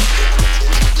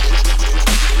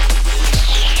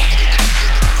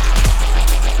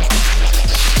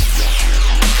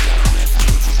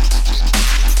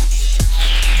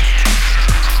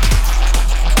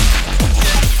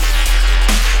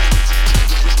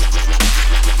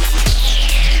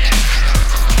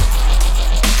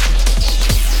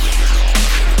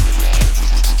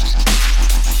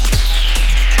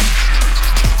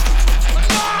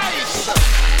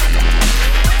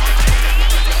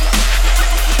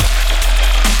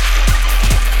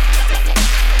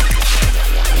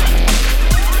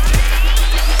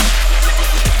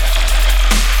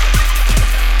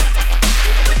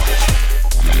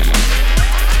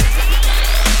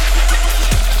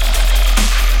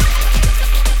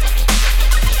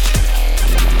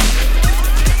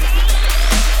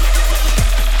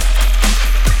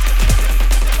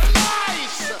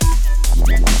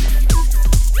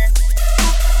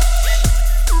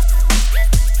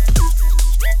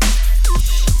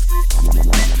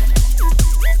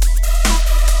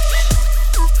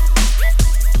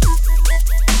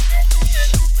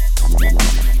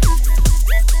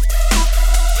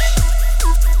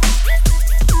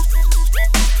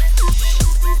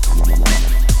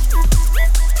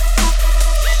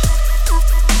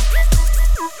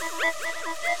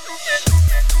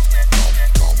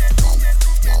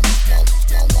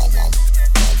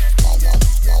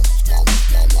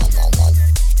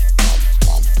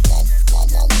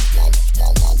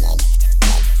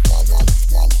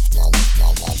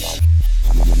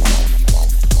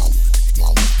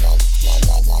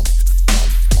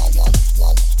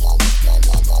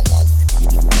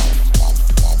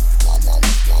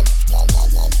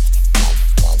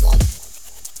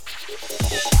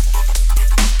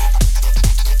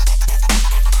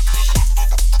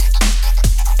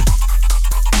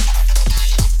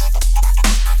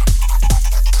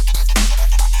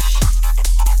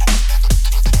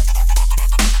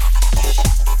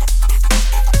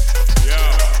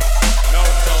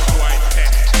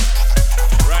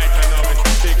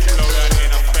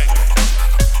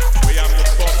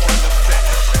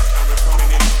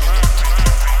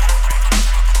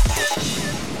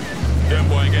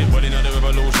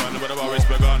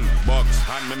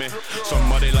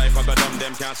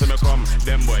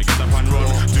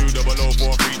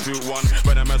 one.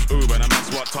 Venomous ooh, venomous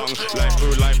what tongue. Life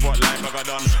ooh, life what life I got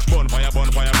done. Bonfire,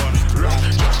 bonfire, bun.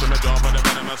 Just to me door for the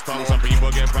venomous tongue. Some people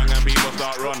get bang and people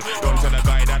start run. Don't tell the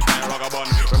guy that I rock a bun.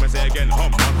 When me say again,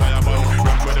 bonfire, bun.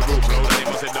 Run with the roof, low, they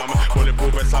must say dumb.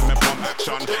 Bulletproof is some me pump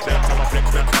action. That time I flick,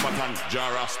 that time I turn.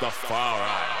 Jara stuff,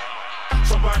 alright.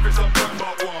 Some pipes up front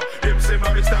but war. Them say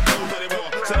Mary step out of the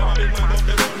war. Say I'm a big man but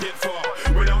they won't get far.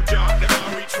 Without job they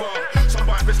can't reach far. Some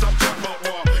pipes stop chat but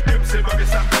war. Them say Mary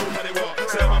step out of the war.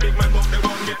 Say I'm a big man but they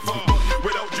won't get far.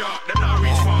 Without job they can't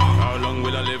reach far. How long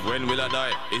will I live? When will I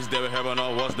die? Is there heaven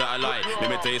or was that a lie? Let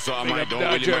me tell you something I don't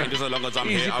really mind. Just as long as I'm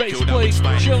here I'll kill that with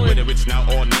style. Whether it's now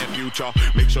or near future.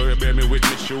 Make sure you bear me with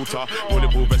me shooter.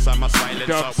 Bulletproof beside my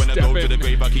silencer. When I go to the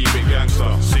grave I keep it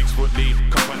gangster. 6 foot deep,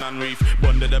 coffin and reef.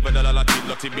 Bun the devil that I like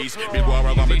Lottie beast. Big war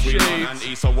around between one and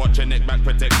east. So watch your neck back,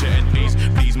 protect your head please.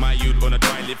 Please my youth, gonna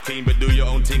try and live clean. But do your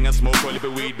own thing and smoke a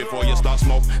little weed. Before you start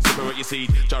smoke, separate your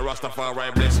seed. Jah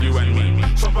Rastafari bless you and me.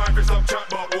 Some pipes stop chat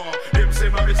about war. Them say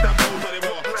Mary step out of the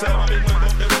war. Say I'm a big man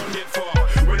but they won't get far.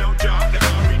 Without job they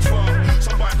can't reach far.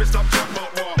 Some pipes stop chat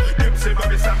about war. Them say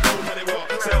Mary step out of the war.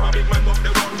 Say I'm a big man but they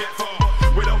won't get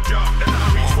far. Without job they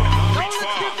can't reach far.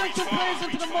 Now let's give praise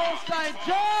unto the Most High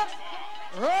Jah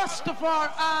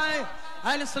Rastafari.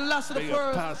 Haile Selassie the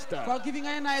First for giving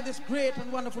I and I this great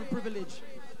and wonderful privilege.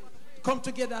 Come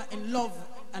together in love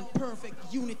and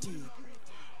perfect unity.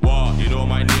 War, you know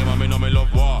my name, I know me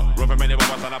love war. Run for many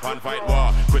weapons and upon fight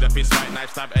war. With a fist fight,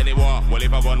 knife stab any war. Well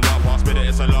if I run war, pass me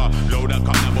it's a law. Load and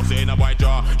come and bust in a white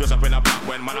jaw. Just up in a black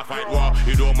when man I fight war.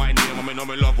 You know my name, I know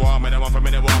me love war. Man I want for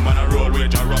many war, man I roll with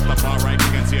Jah Rastafari,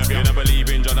 king and savior. You never believe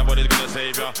in Jah, nobody's gonna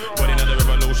save ya. But in the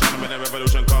revolution, when the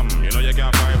revolution come, you know you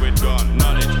can't fight with gun.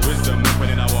 Knowledge, wisdom,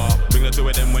 weapon in a war. Bring the two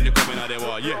of them when you come in a the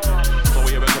war, yeah. So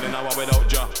we reckon in a war without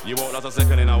Jah. You won't last a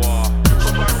second in a war.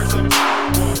 Some pirates up,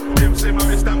 them say my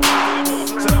mistake.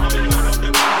 Say I'm a big man up, they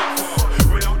won't get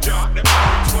far. Without job, they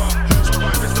can't reach far. Some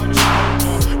pipes stop chatting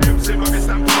more. Them say my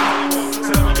mistake anymore.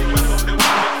 Say I'm a big man up, they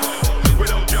won't get far.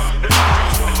 Without job, they can't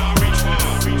reach far. Reach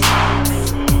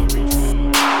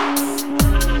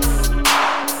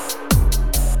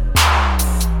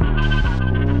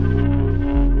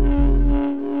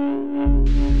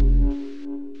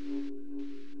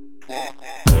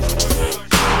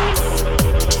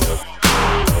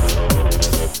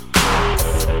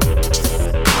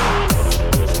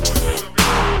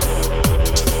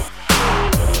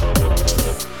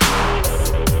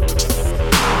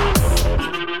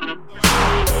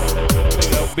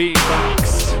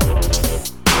Beatbox.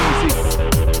 Easy.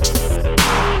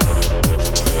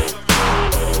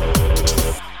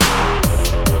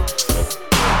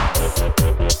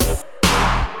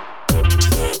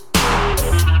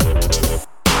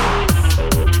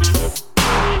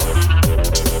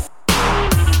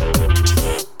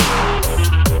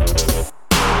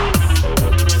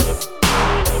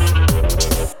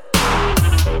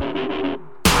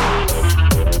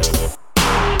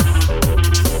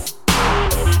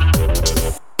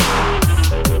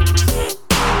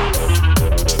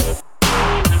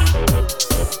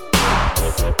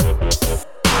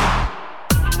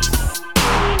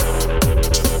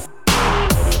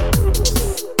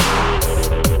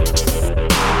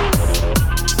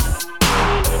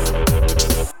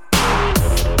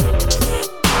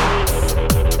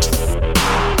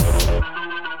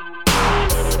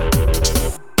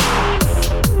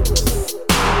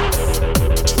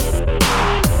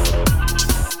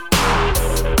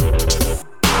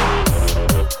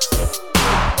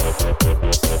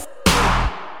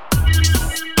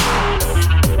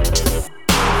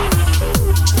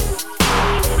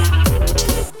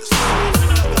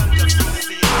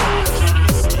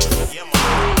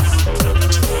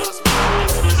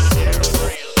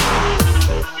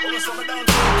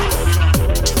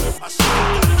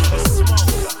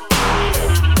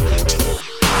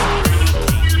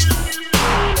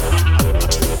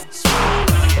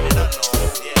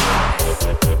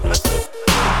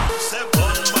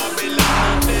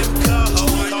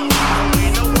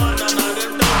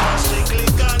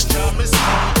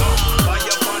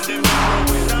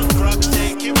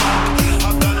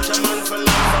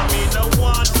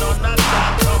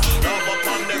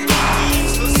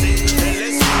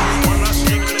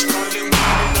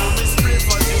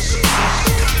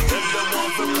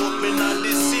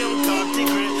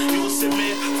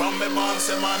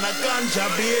 ganja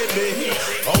baby.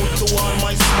 Out to all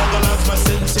my smugglers, my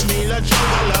sensimilla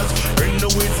jugglers. Bring the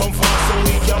weed from far so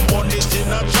we can burn it in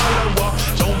a chalawa.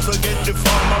 Don't forget the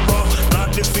farmer,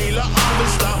 not the feeler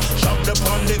harvester. Shop the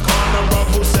on the corner,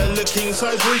 who sell the king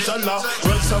size retailer.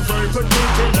 Drugs are very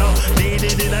particular,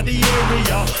 needed in the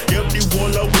area. Yep, the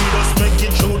wall of weed us make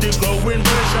it through the glowing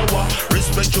pressure.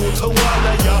 respect you to all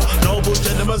of ya. No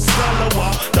bullshit, them a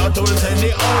scholar. That will tell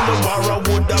the only war I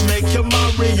woulda make you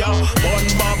marry ya. One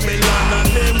Babylon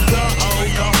and them go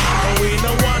out. We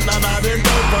no one and I them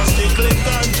dope and strictly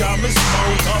ganja me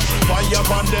smoke. Fire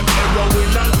on them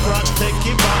heroin and crack, take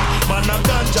it back. Man a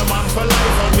ganja man for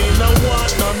life, I mean no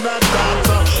one none of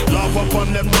that. Love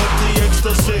upon them dirty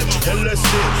ecstasy,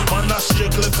 LSD. Man a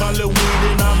strictly call it weed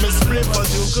in a me split,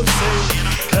 as you could say.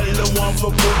 Tell the one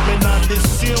for put me not the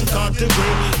same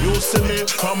category. You see me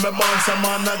from me bounce a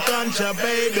man a ganja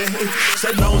baby.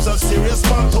 Said now's a serious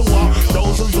part to war.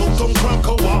 Thousands who come crack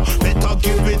a war. Better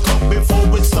give it up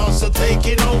before it starts to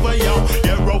taking over ya.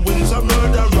 Heroin's a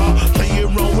murderer, play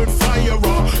around with fire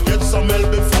raw. Get some help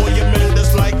before you melt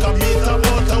this like a meat of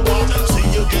butter. See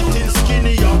you getting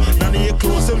skinnier, none of your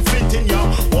clothes and fitting ya.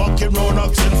 Walking round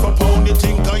oxen for pound, you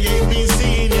think I ain't been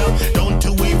seeing ya. Don't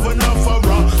you even offer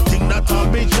raw, think that I'll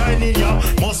be shining ya.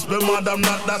 Must be mad, I'm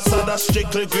not that sad, that's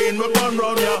strictly green, we burn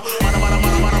round ya. Man,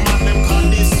 them call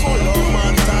this solo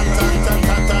man, tan.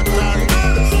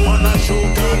 Wanna show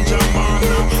ganja man,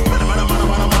 man,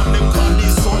 them call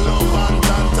this solo man,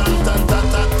 tan.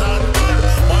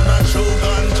 Wanna show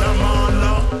ganja man.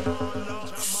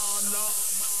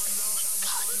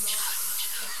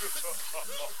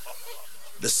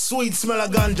 The sweet smell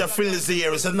of ganja fills the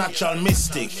air. It's a natural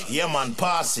mystic. Yeah, man,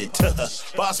 pass it.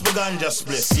 Pass me ganja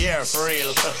spliff. Yeah, for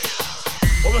real.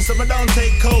 When I say me don't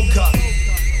take coca,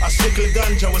 I strictly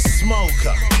ganja with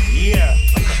smoker. Yeah,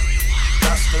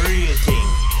 that's the real thing.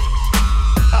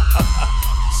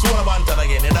 Swallow bantan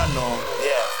again, you don't know.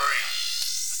 Yeah.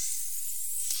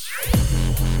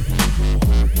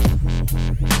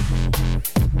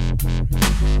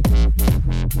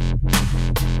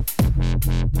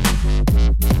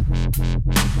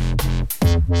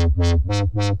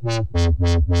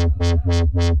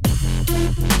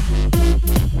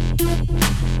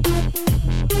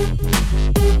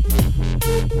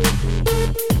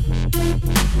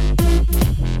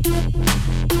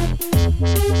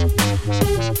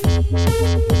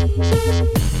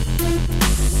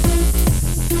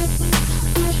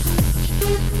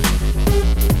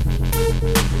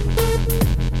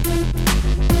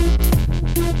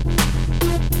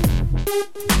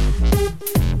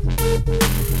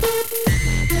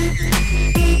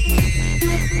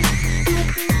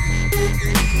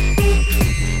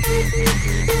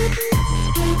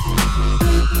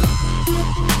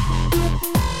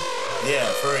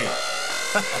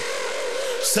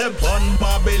 Step on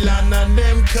Babylon and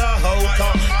them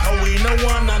Kahota. We no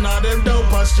one and all them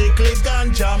dope and strictly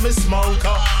ganja me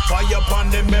smoker. Fire upon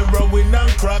them heroin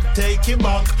and crack, take it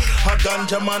back. A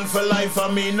ganja man for life, I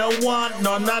mean no want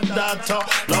none of that.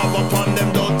 Love upon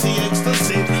them dirty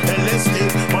ecstasy,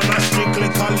 LSD. Man I strictly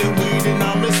call it weed in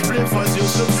a me spliff as you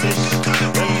should see.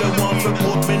 When the one for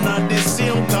put me not the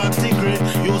same category.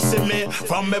 You see me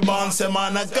from me born say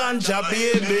man a ganja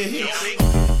baby.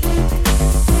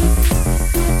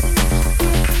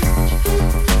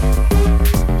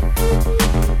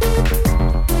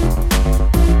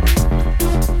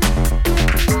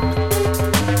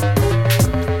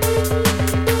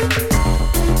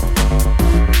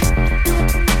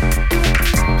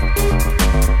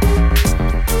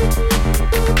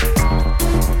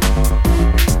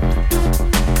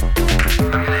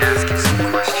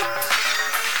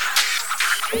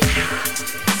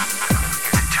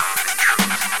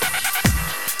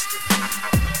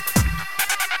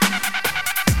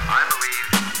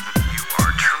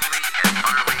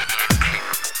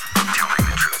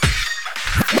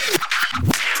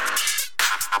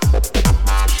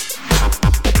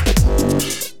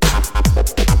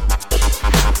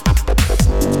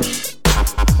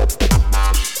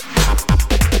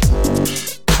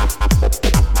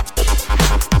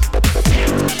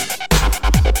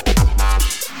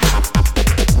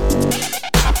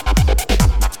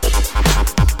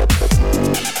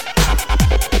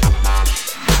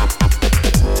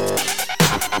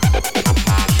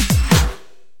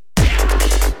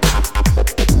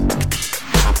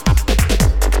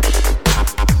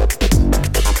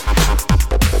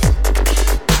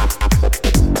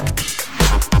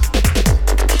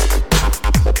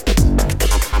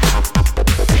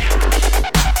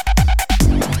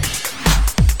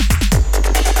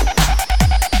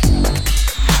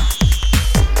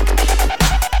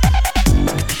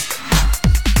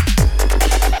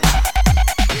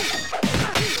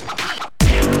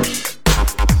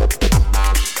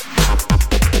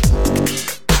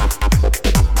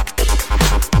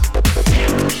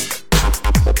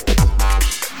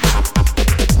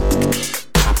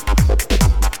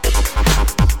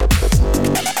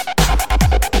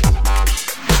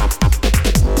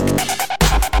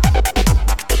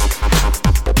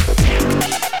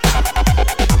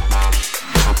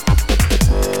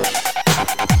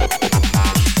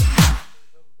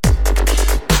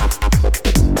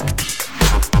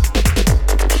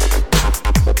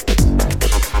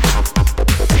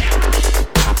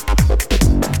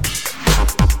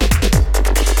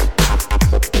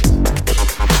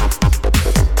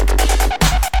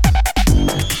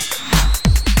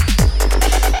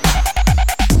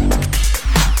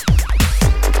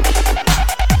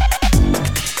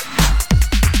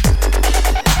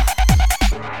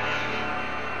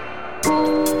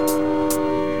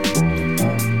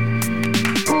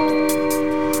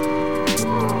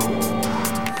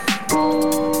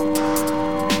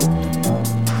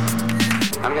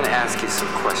 ask you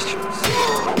some questions.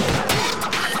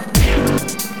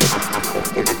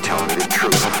 You can tell me the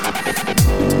truth.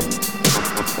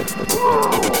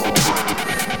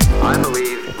 I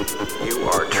believe you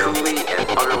are truly and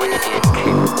utterly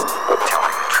incapable of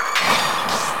telling the truth.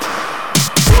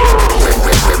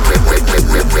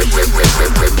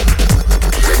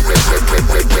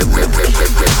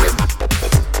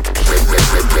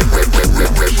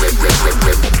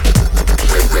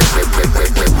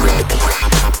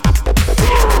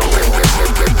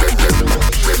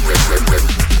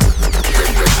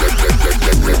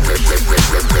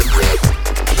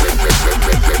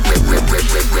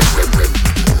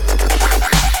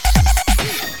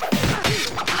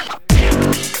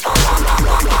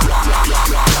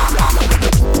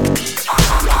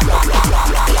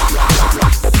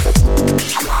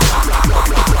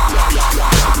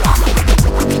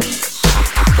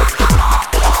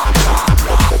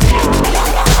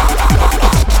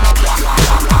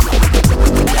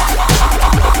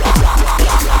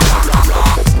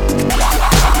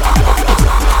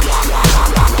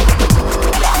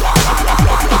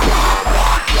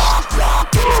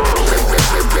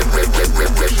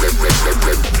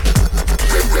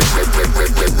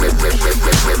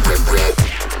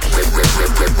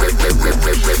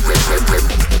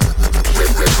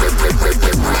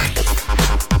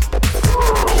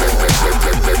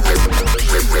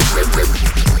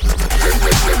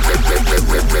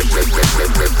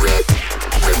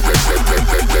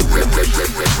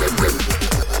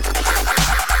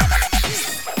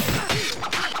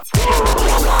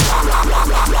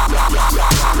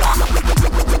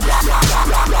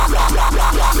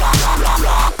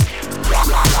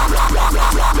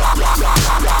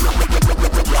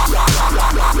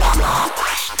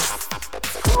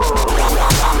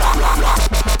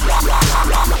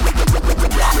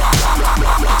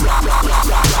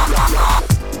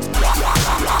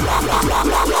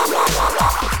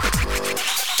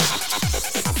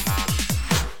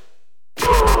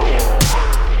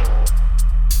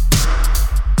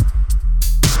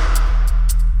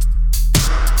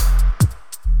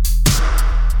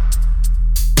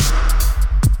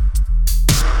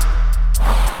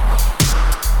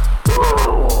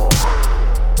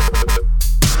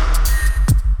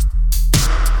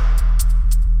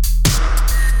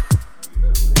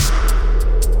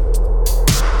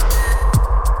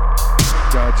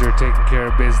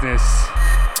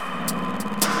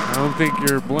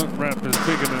 Your blunt wrap is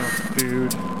big enough,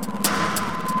 dude.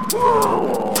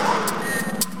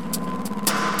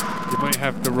 You might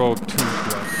have to roll 2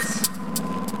 blunts.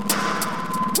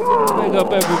 Big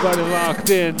up everybody locked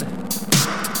in.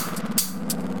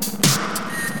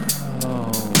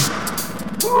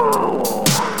 Oh.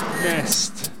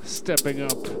 Nest stepping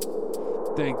up.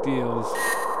 Dank Deals.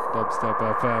 Dubstep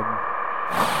FM.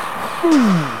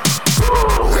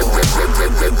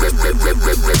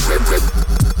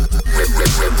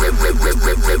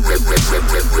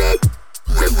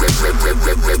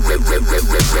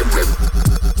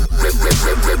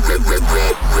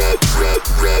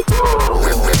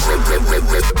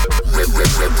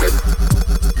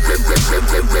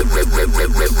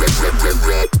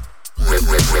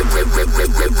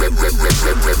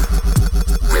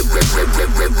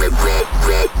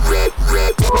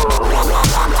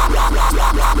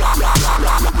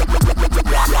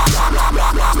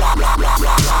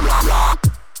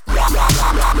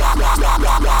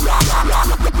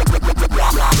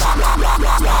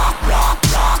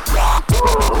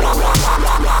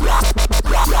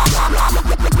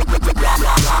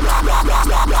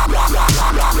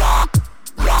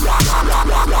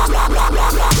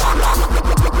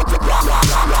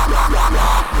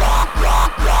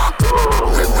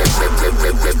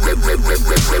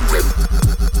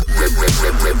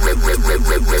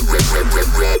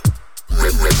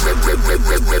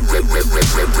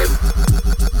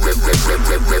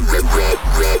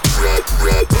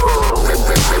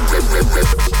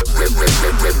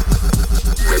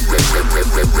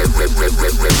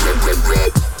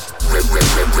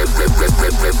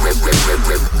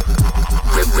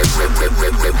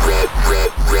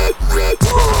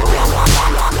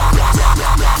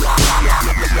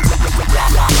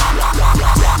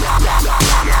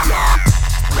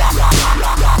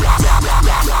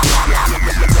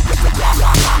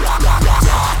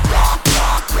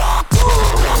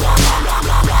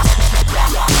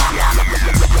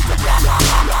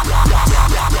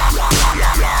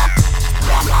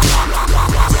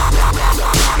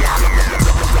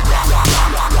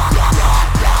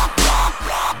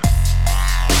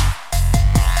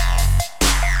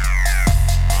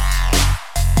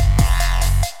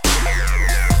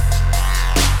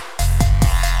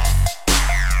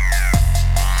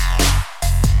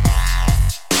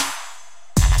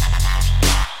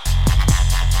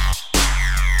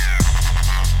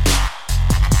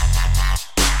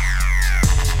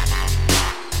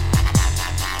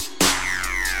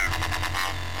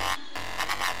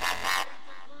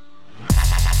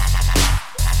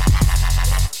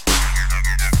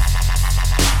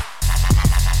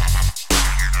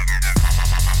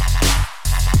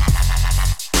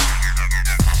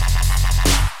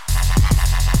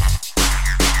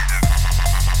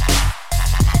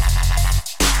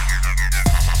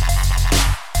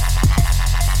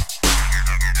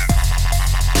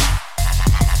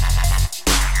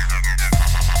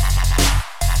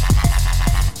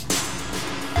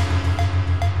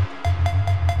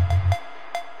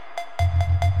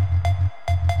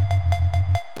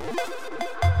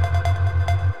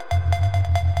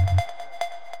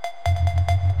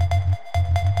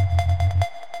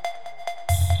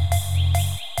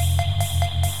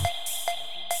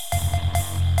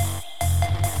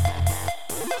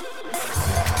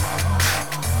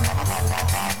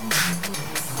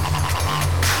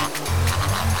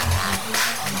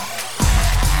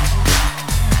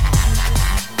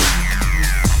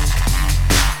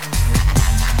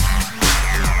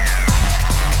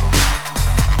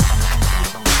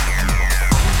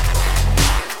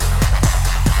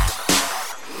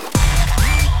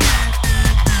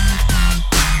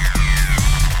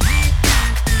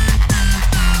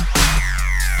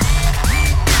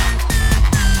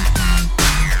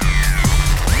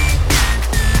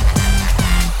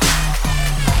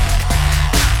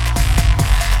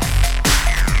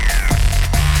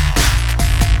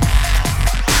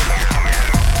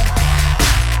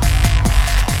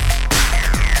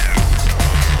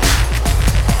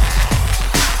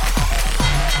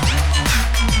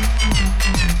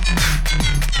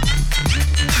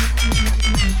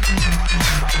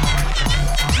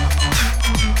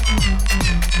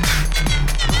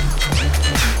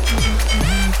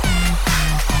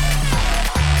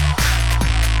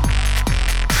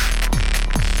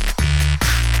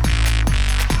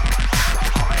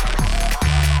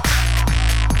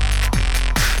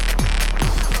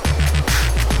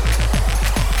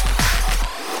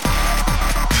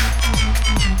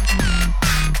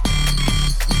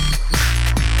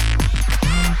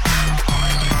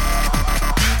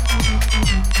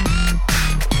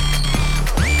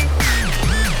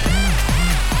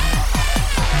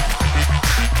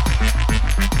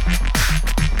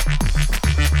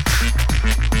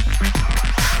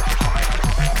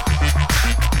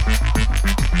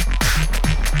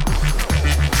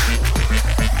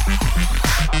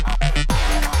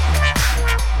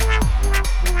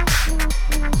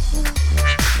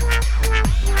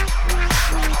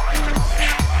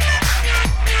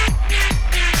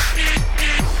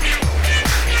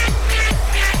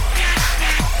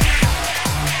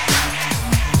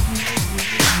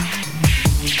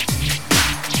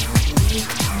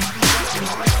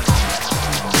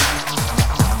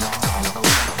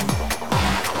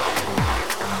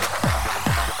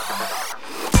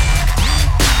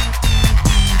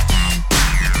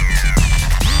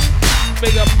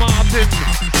 Houston.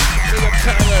 Big up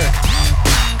Tyler.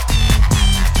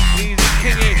 Easy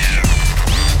Kingish.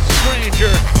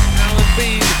 Stranger. Alan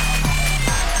Bean.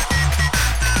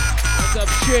 What's up,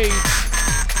 Shades?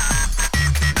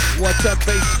 What's up,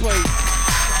 Baseplate?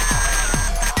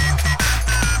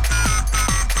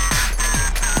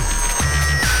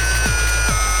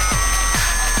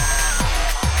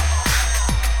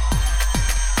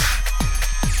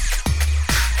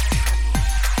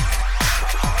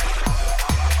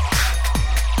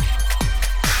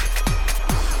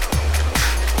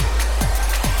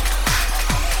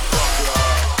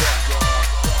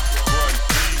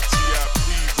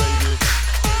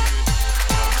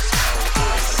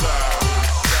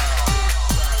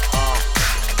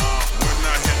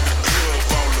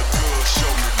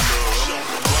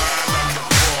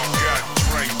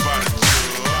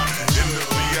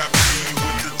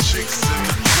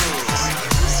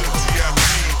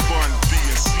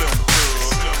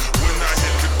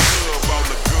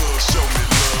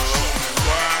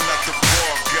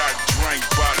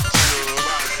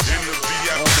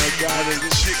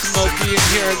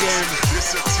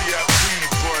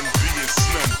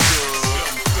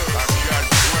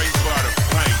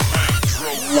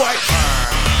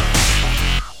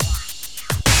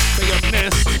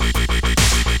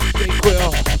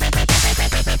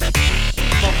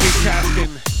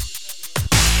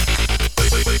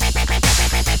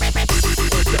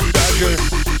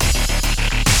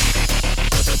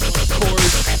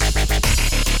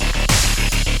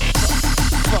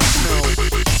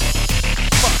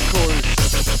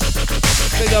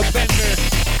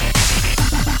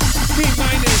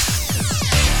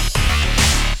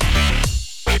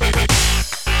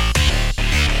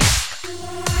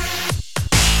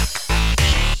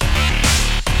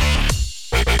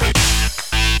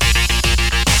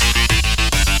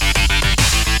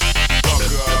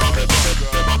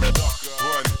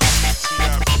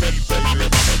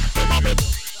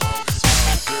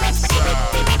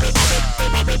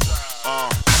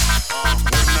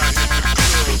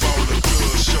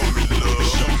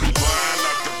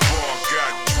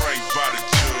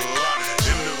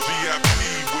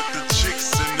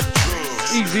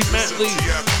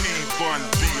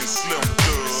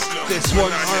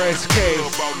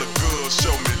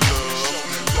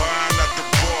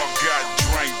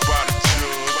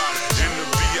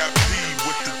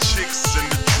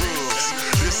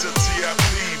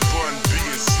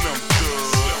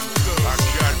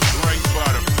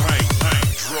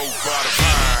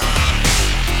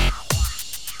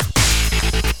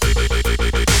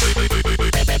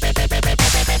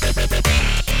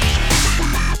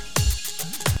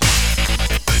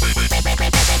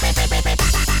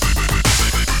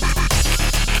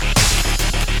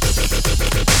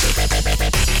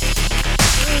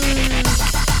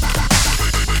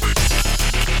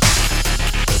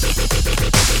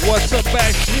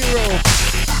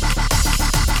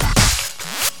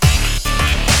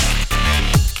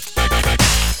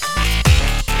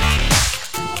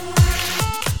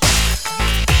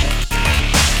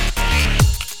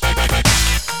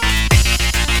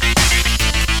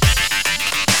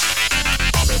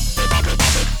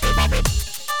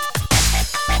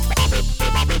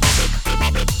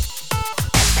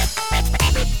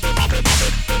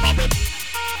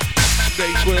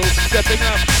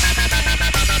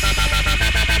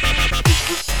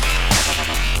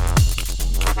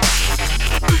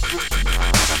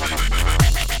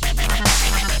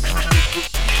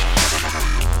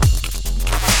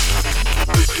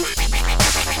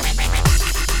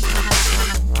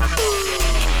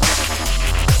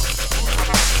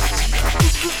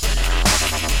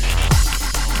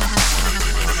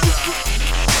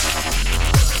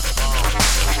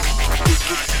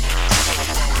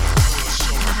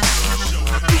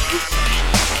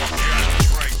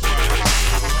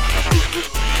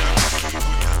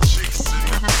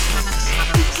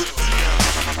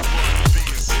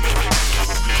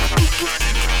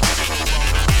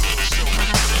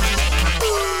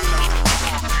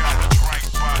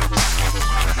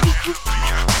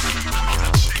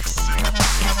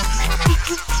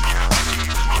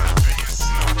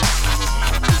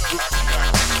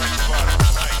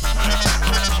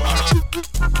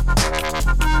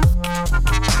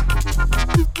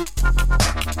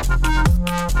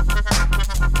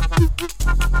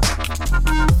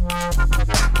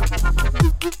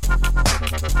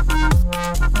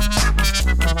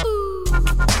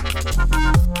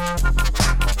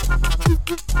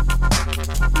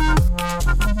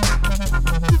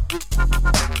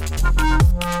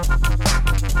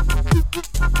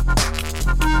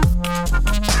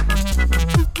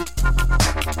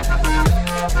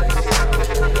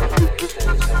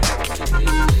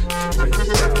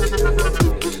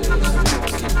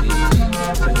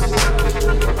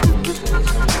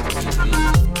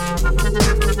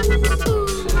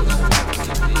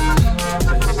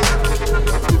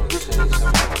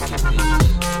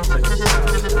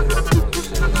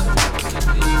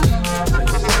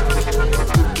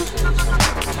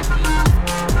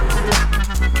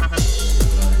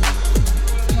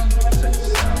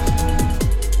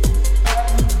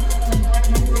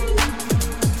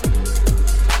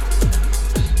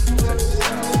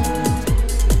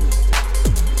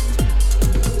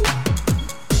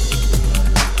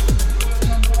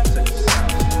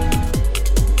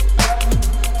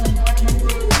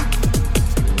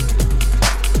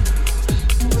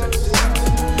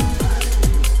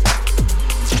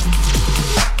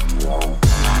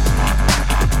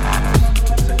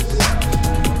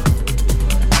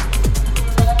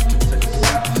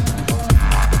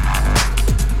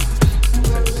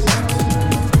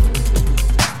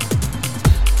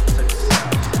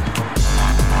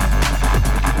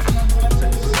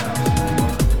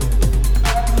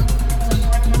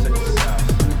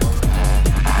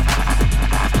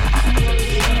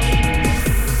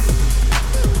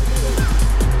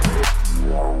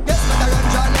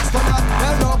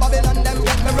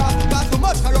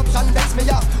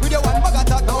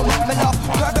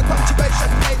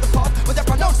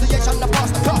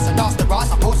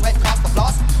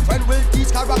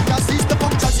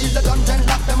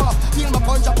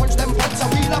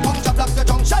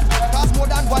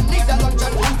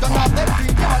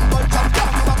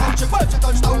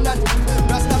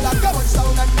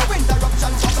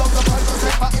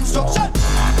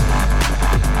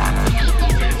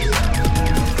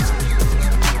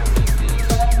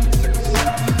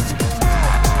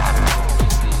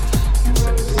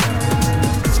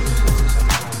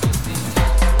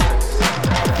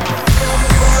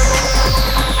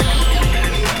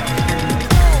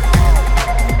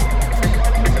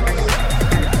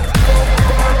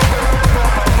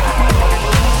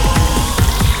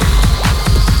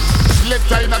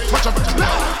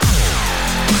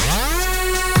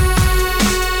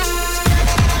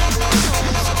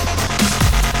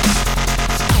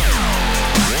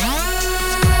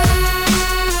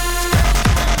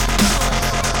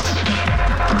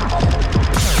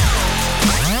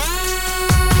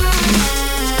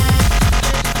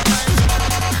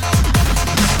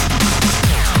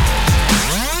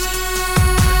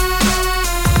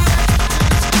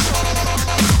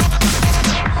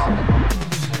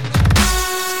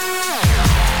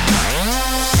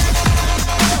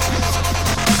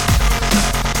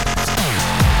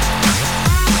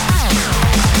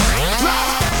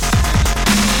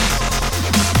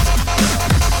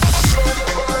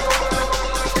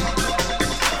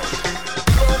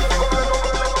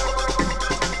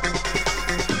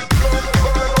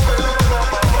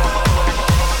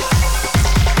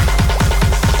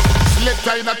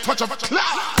 Selector in a touch of a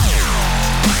class.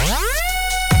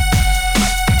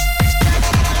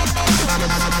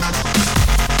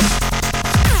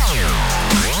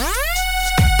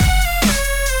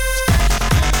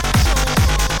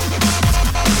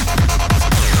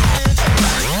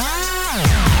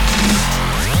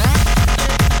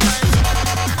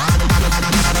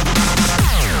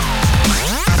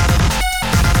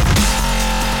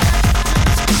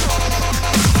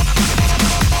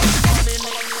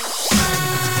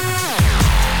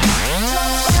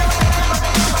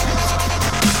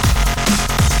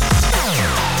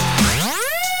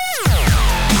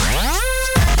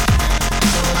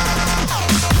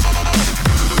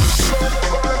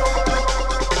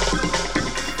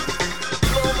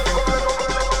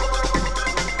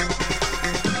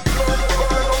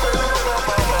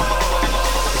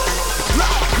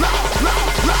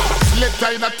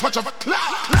 In a touch of a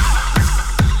cloud.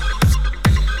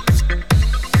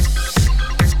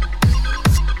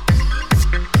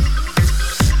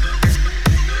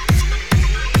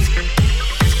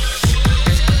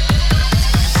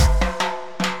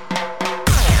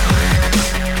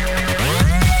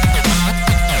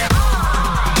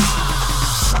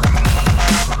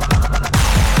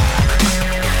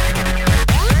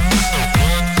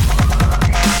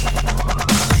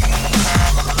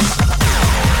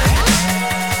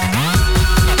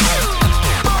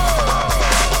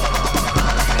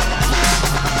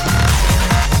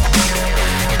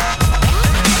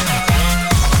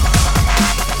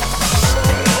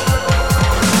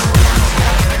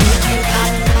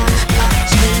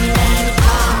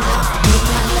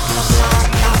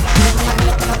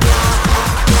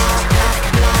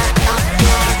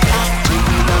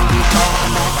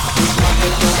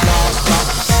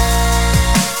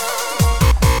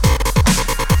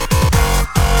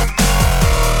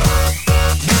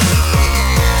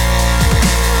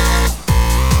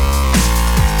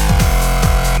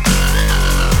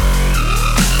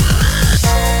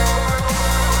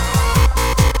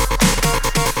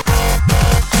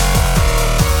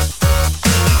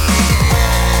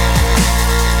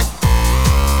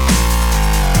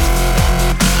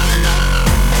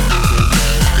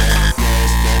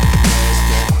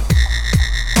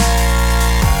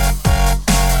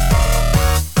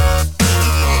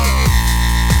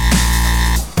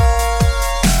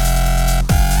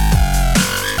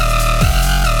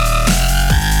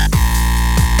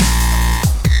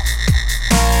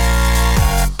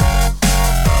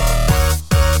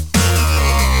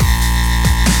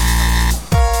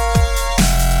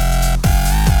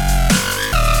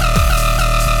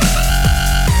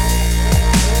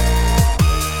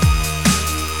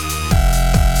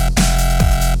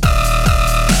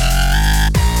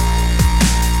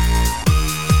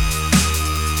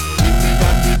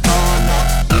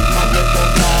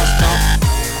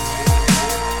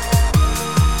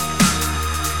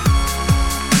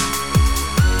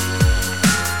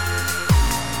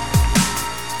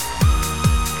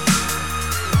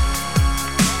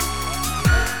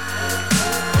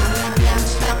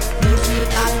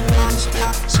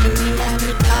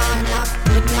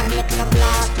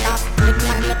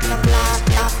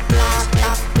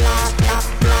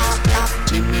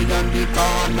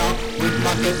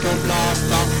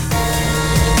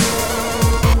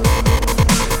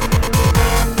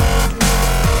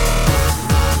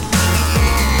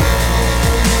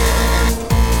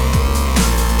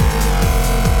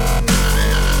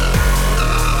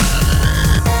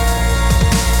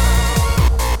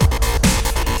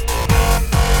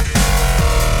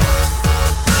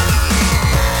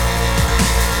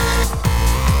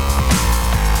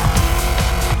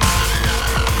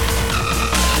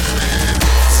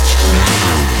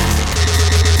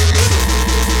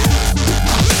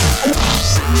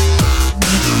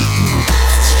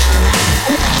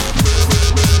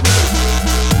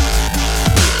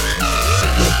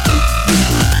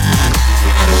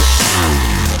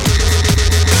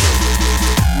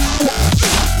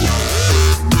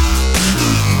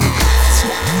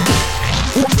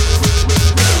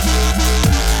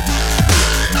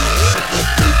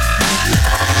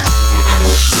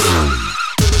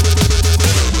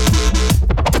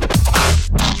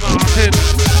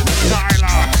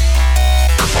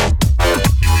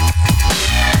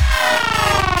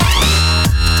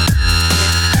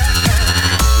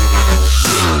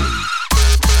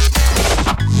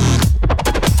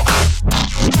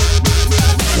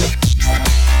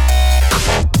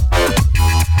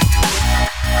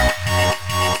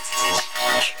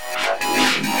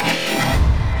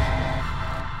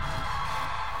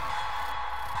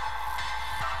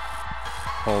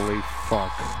 Holy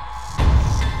fuck.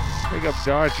 Big up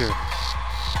Dodger.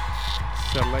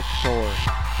 Selector.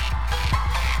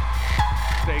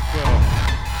 Stay close.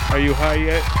 Are you high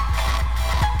yet?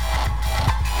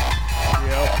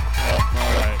 Yep.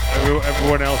 Alright.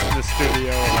 Everyone else in the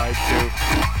studio high too.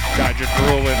 Dodger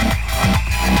drooling.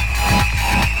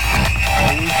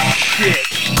 Oh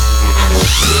shit.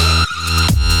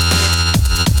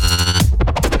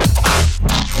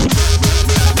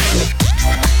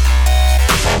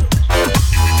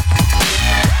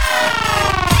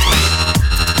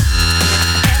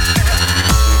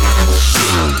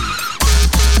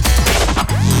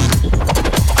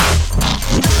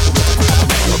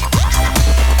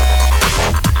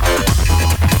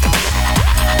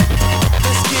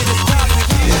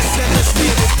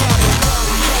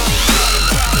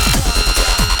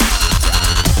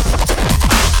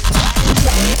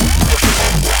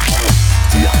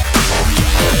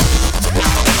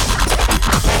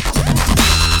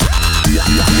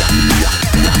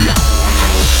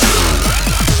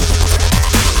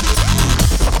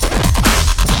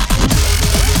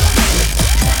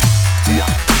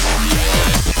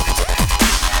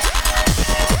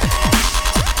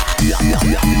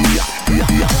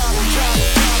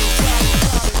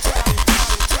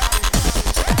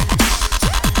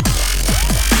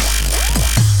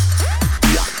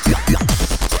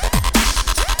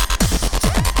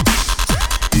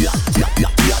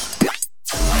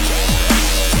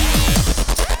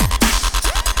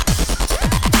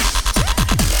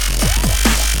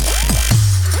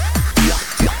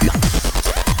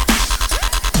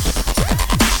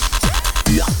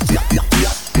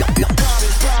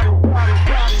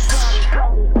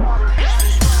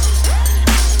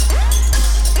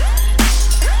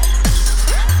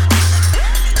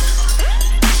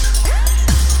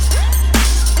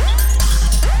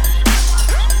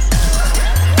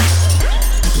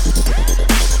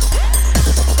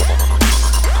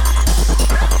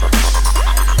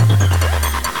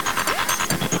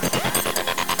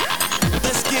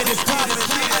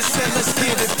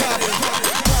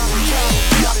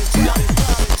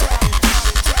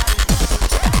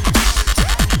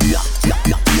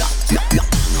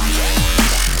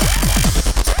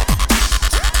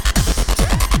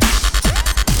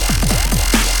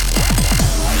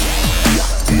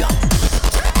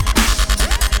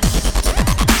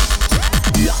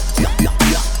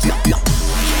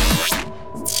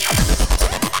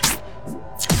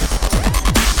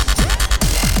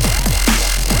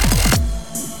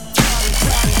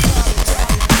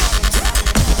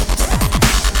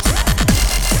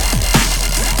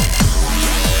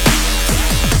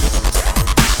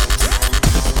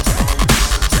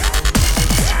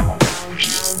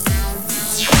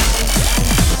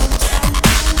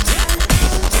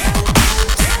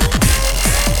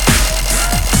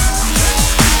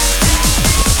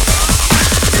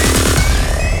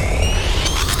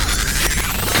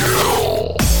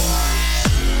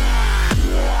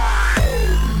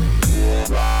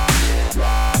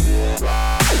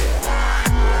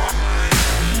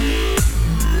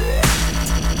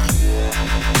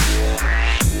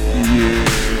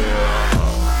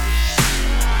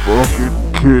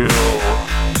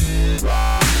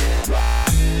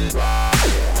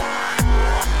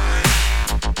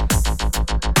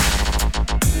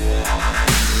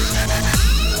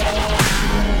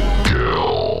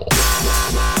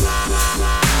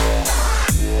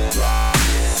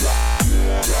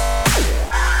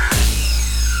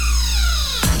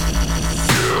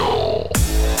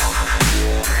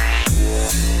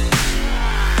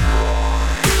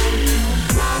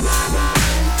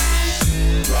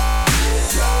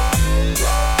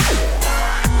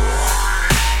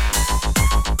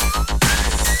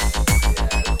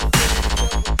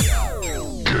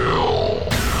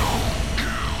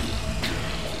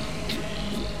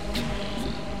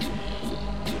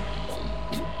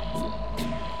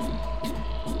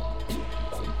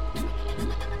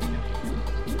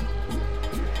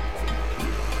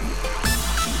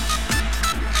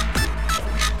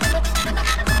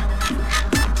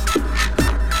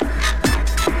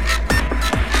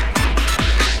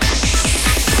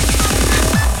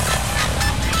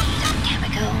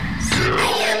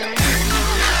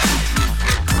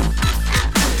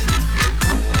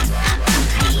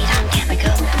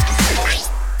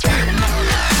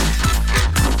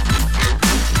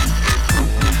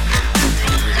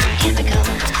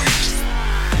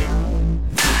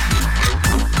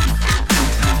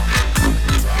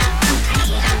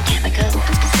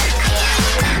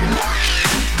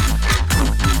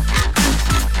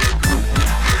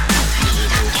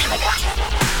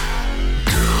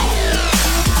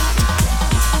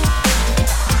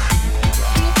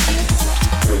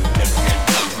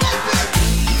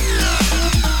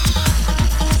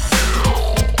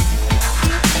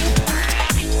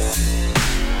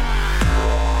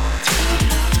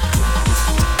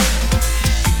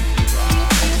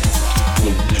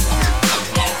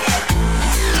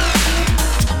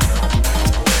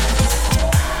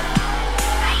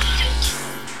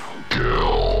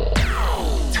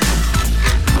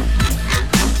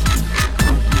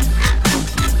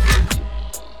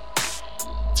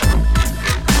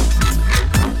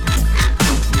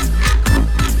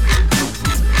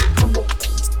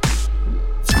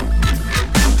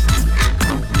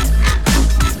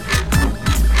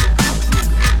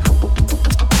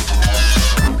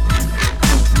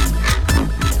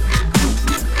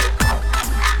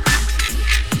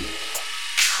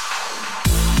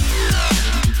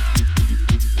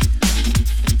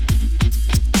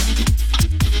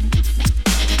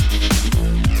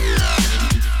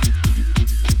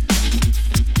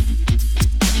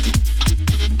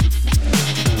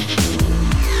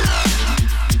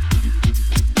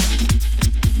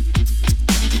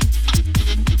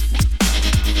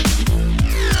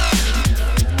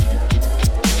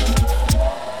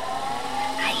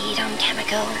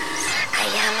 chemicals. I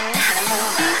am an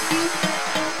animal.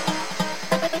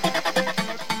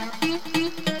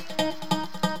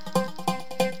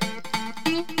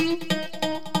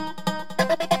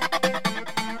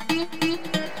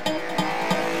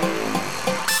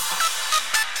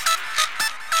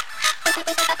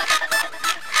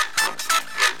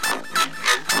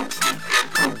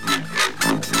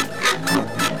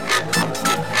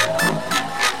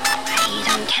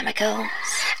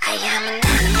 I am an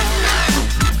animal.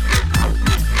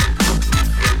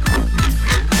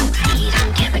 I eat on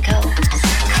chemicals.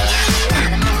 I am an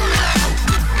animal.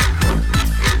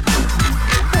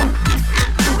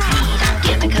 I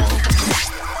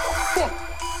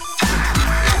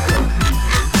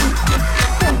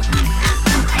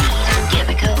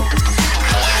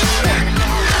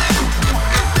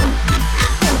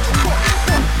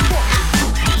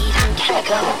eat on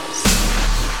chemicals.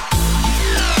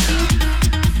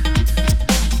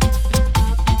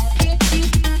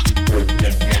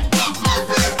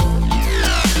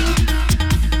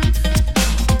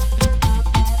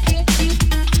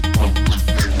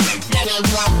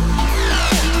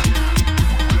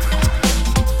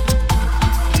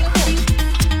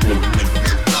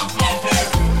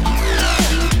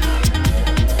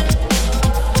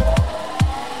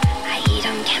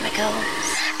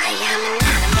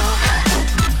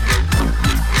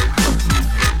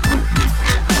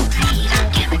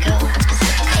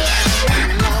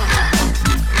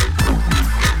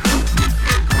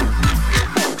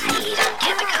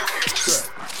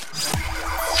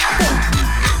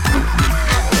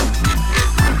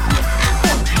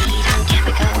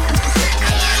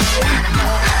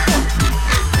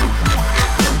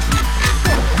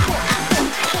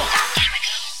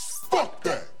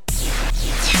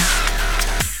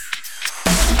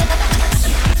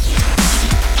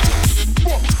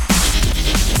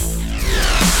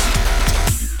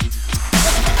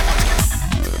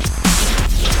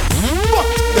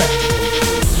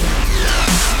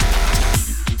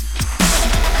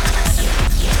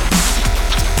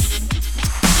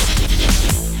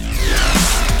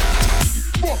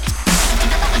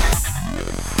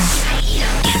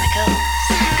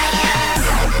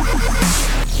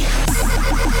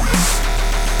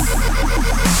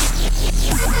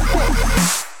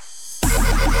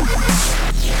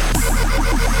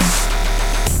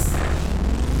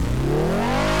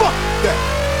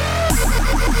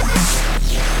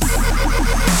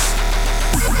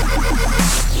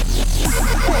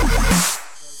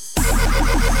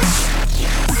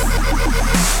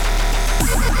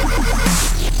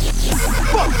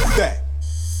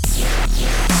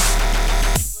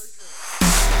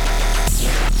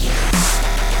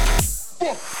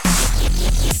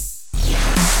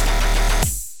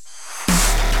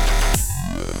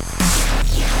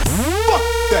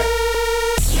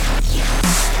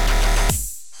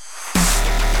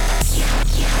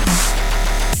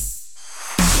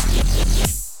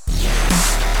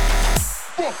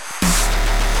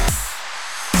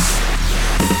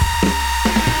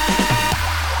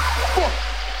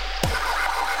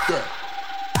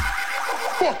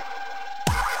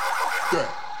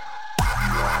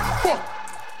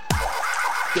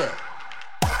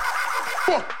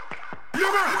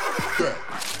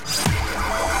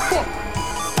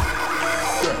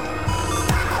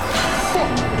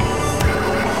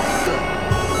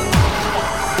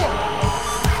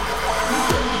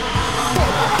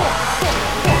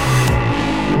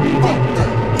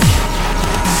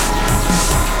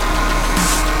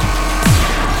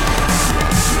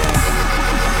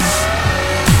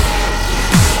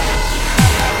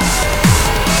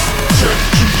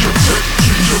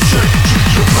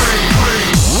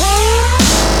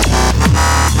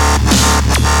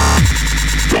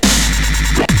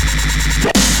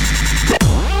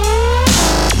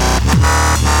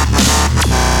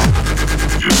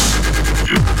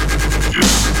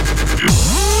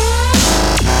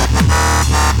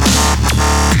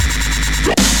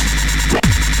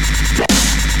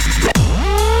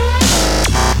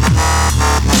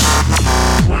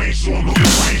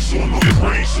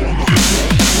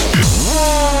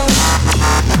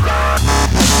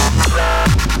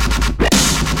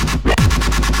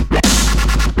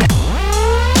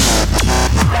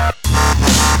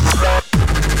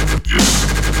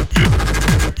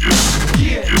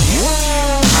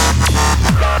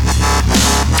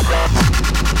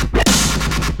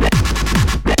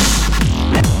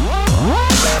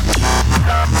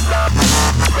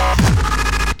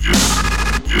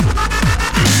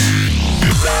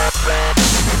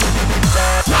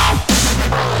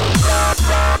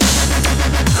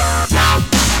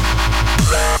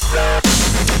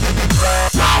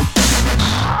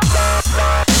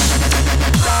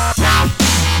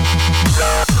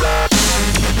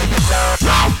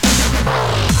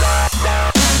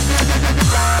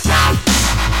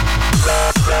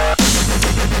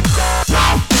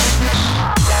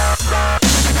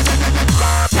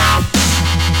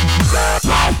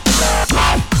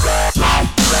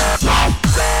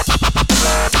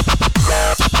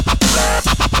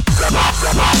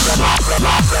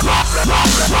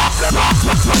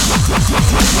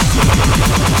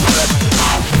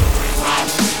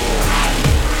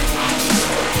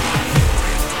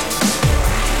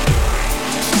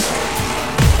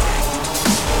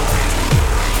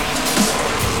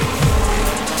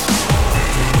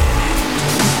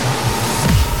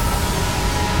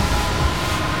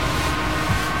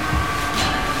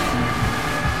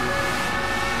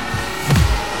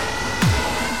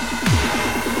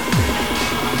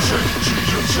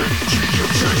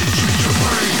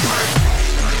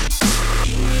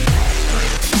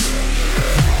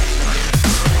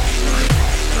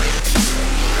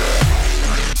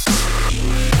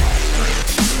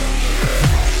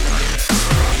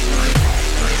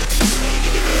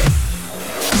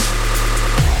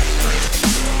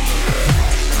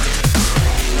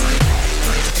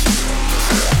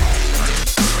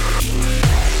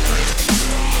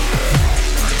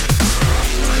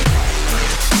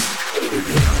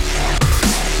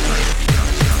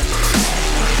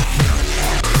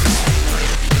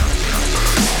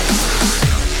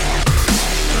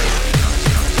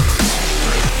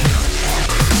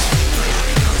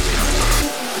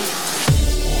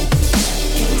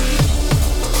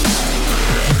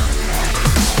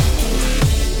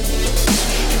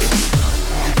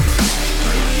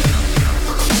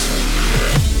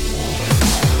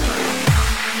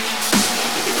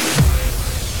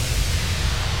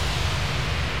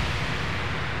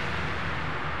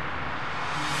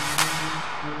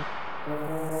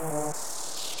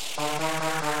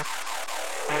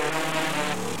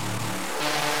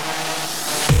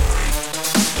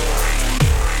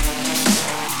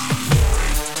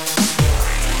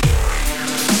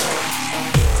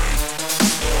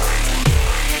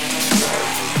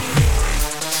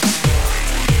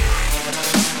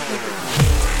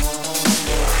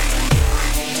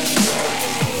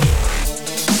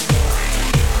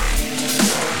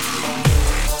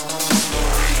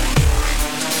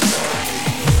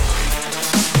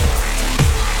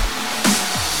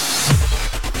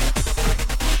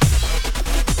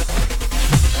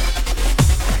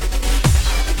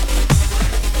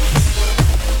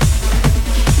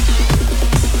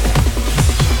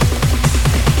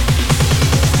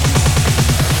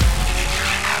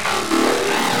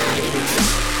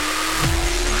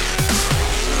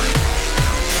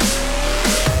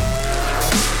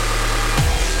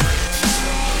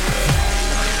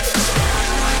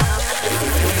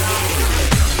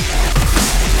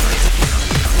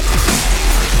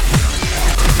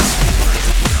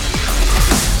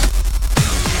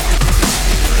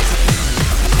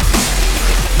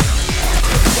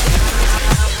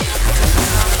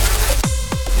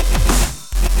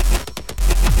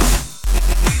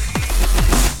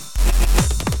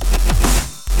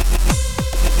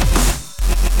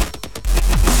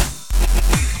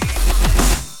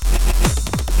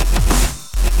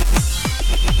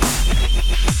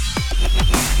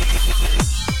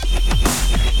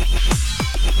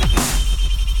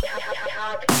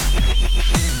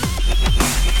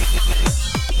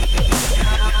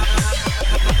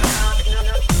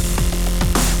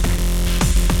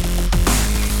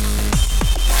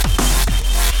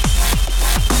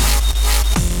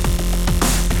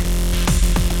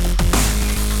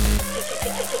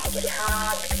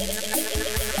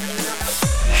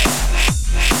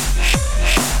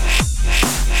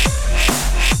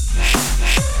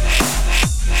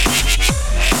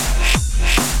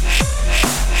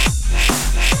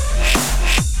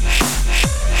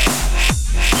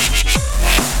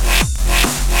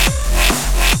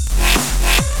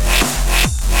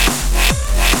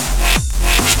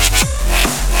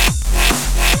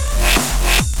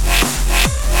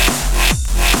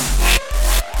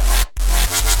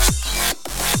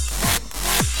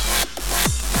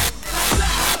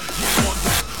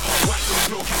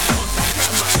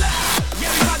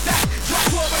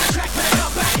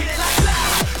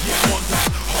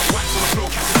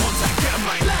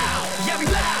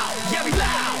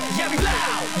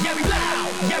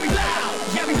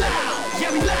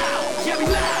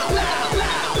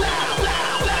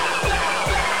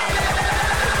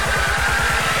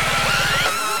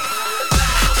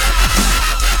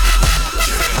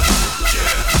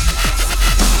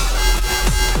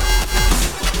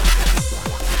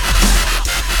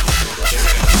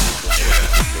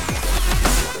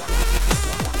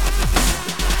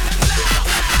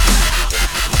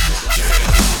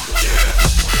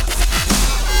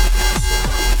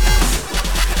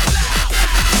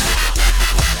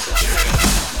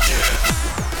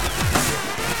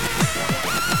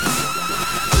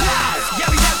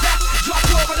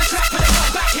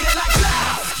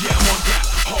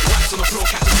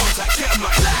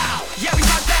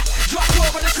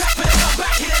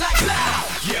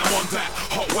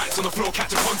 wax on the floor,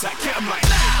 catch a contact, get 'em like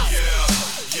now.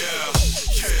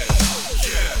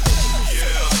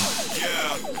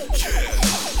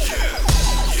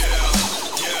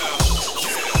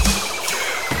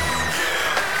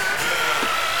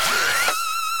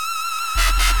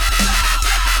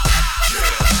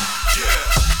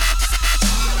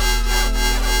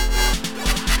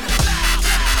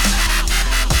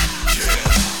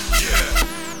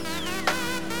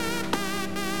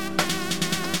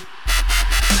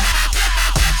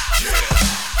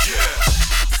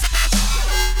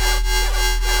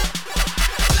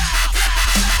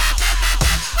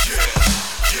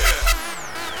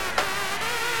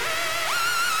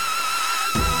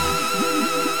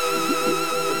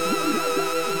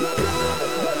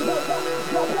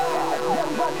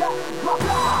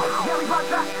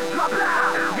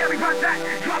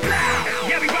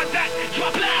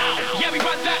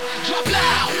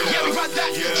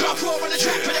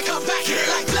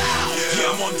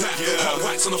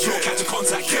 On the floor, catch a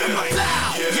contact, get 'em like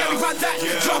loud. Yeah, we run that.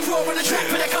 Drop raw on the track,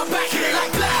 but they come back, hit it like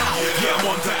loud. Yeah, I'm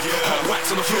on that. Hot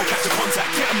wax on the floor, catch a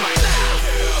contact, get 'em like loud.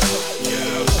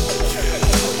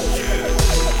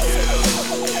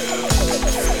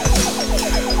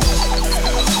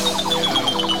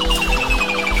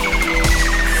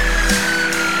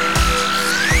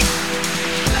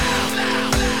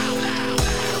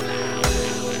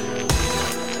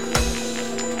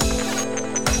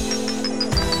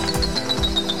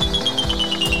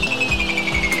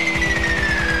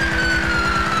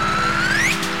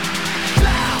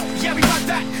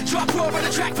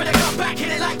 Track, but they come back,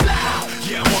 hit it like loud.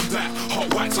 Yeah, I'm on that. Hot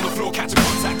wax on the floor, catch a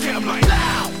contact, get 'em like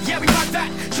loud. Yeah, we run that.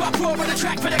 Drop raw on the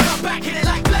track, but they come back, hit it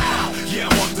like loud. Yeah,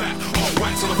 I'm on that. Hot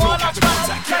wax on the floor, catch a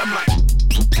contact, get 'em like.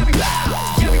 Yeah, we loud.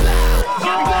 Yeah, we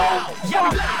loud. Yeah,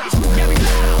 we loud. Yeah, we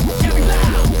loud. Yeah, we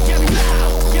loud. Yeah, we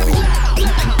loud. Yeah, we loud. Yeah, we loud.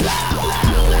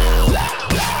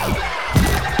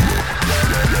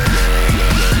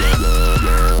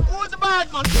 Who's the bad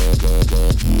man?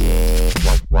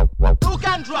 Who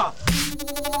can drop?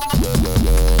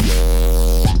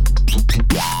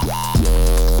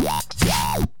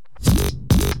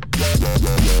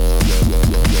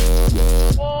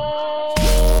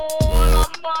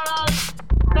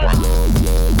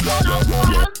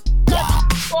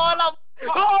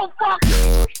 Oh fuck!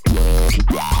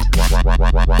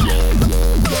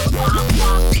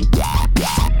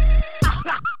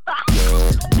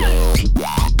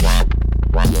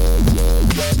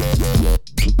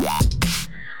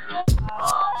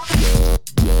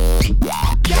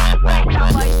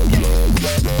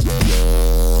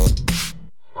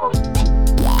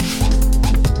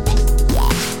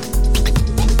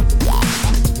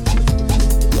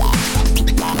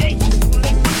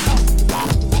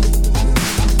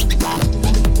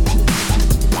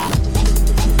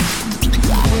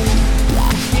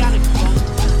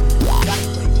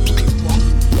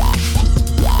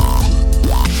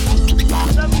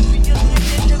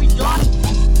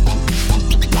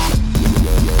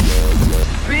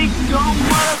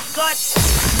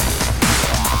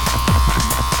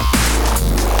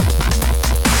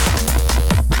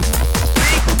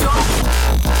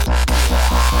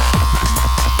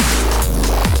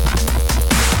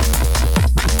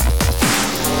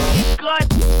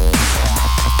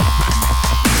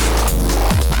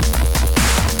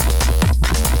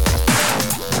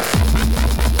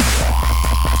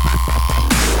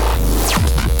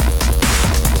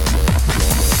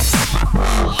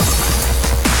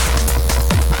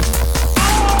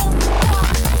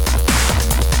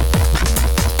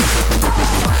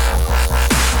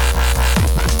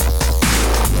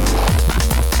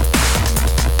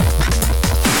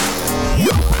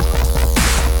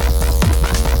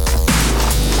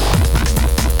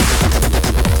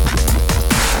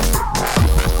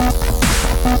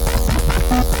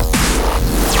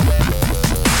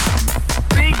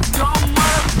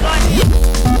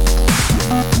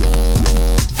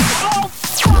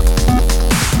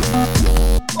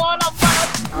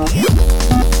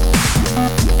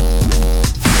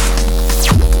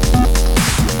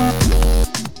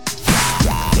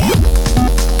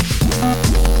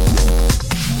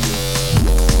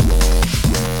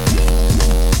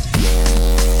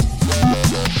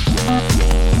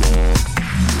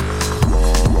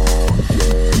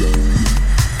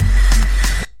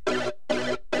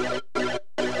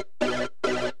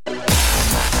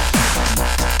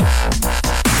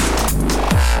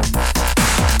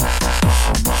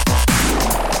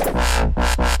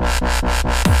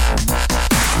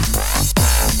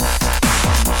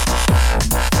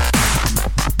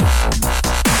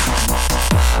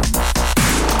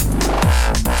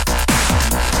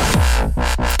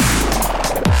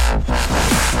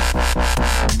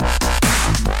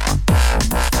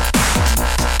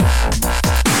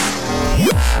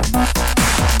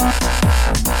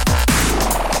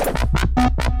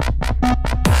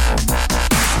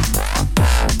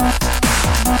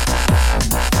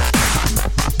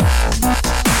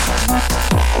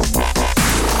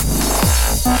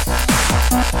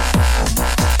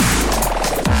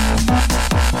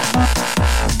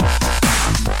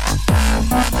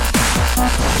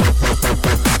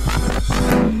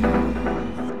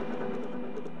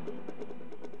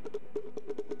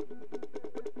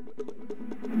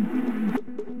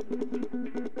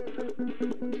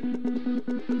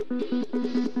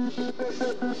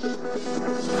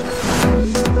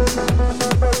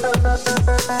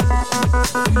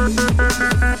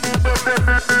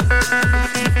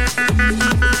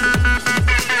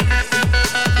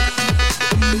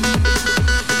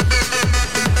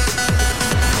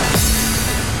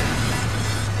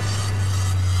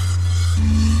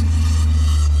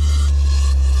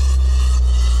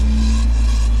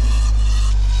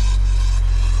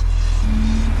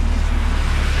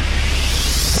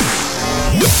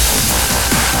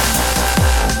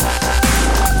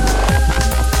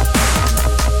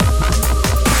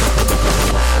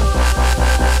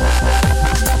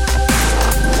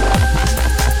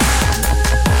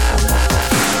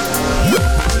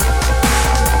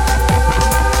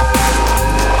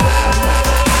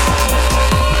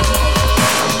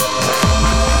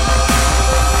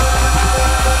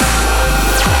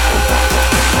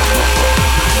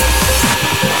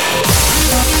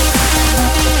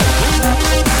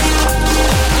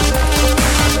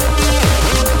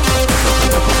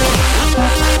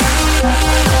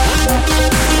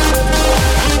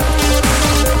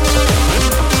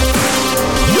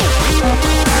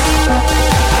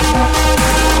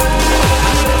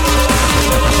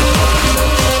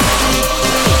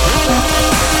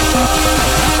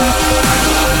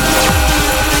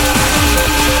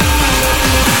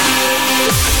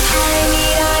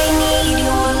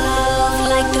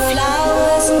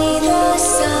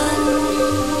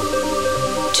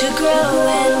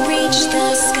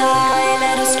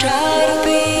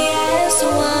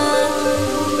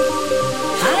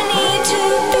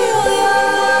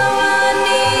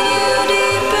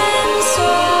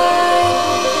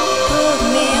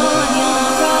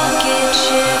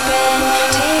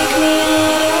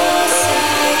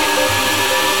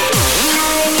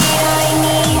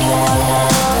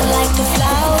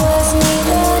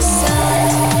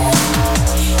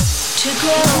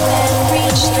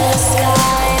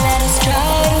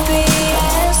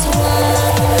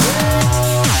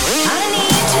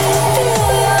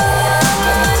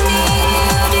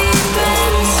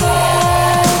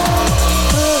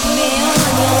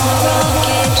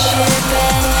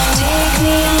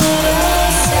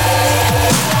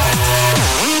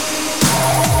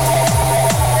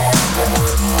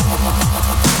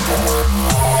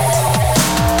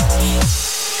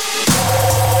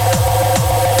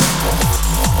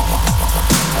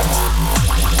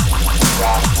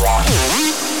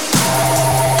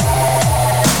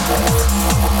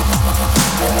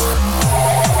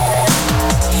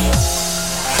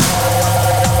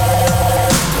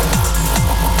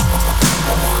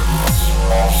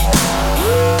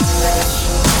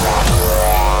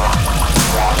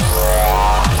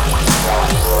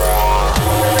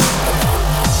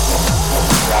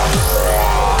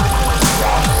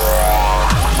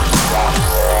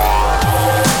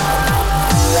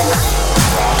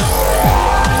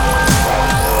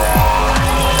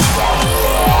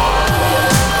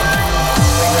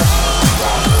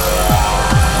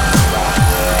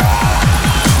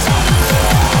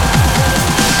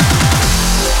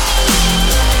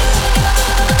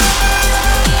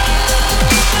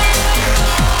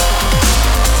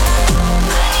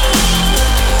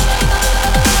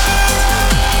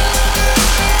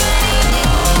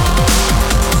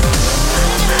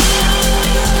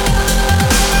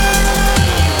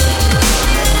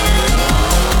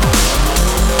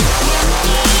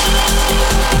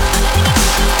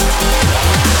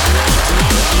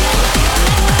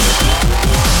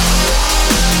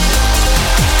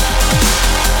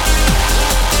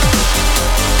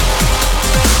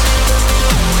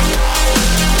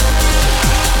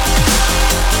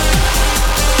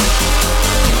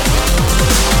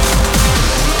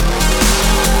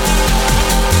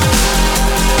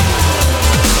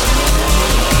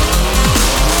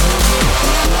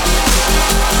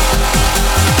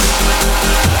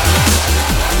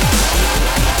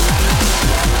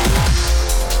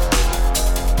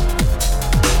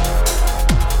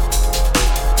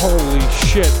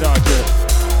 shit, Dodger.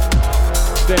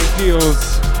 Thank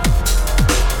yous.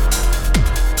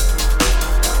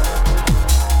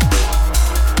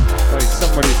 Like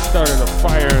somebody started a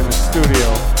fire in the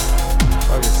studio.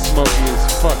 Fucking smoky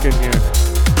as fuck in here.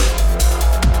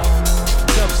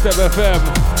 Dubstep FM.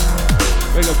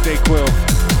 Big up Dayquil.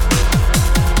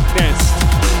 Nest.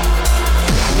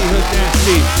 Hood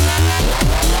Nasty.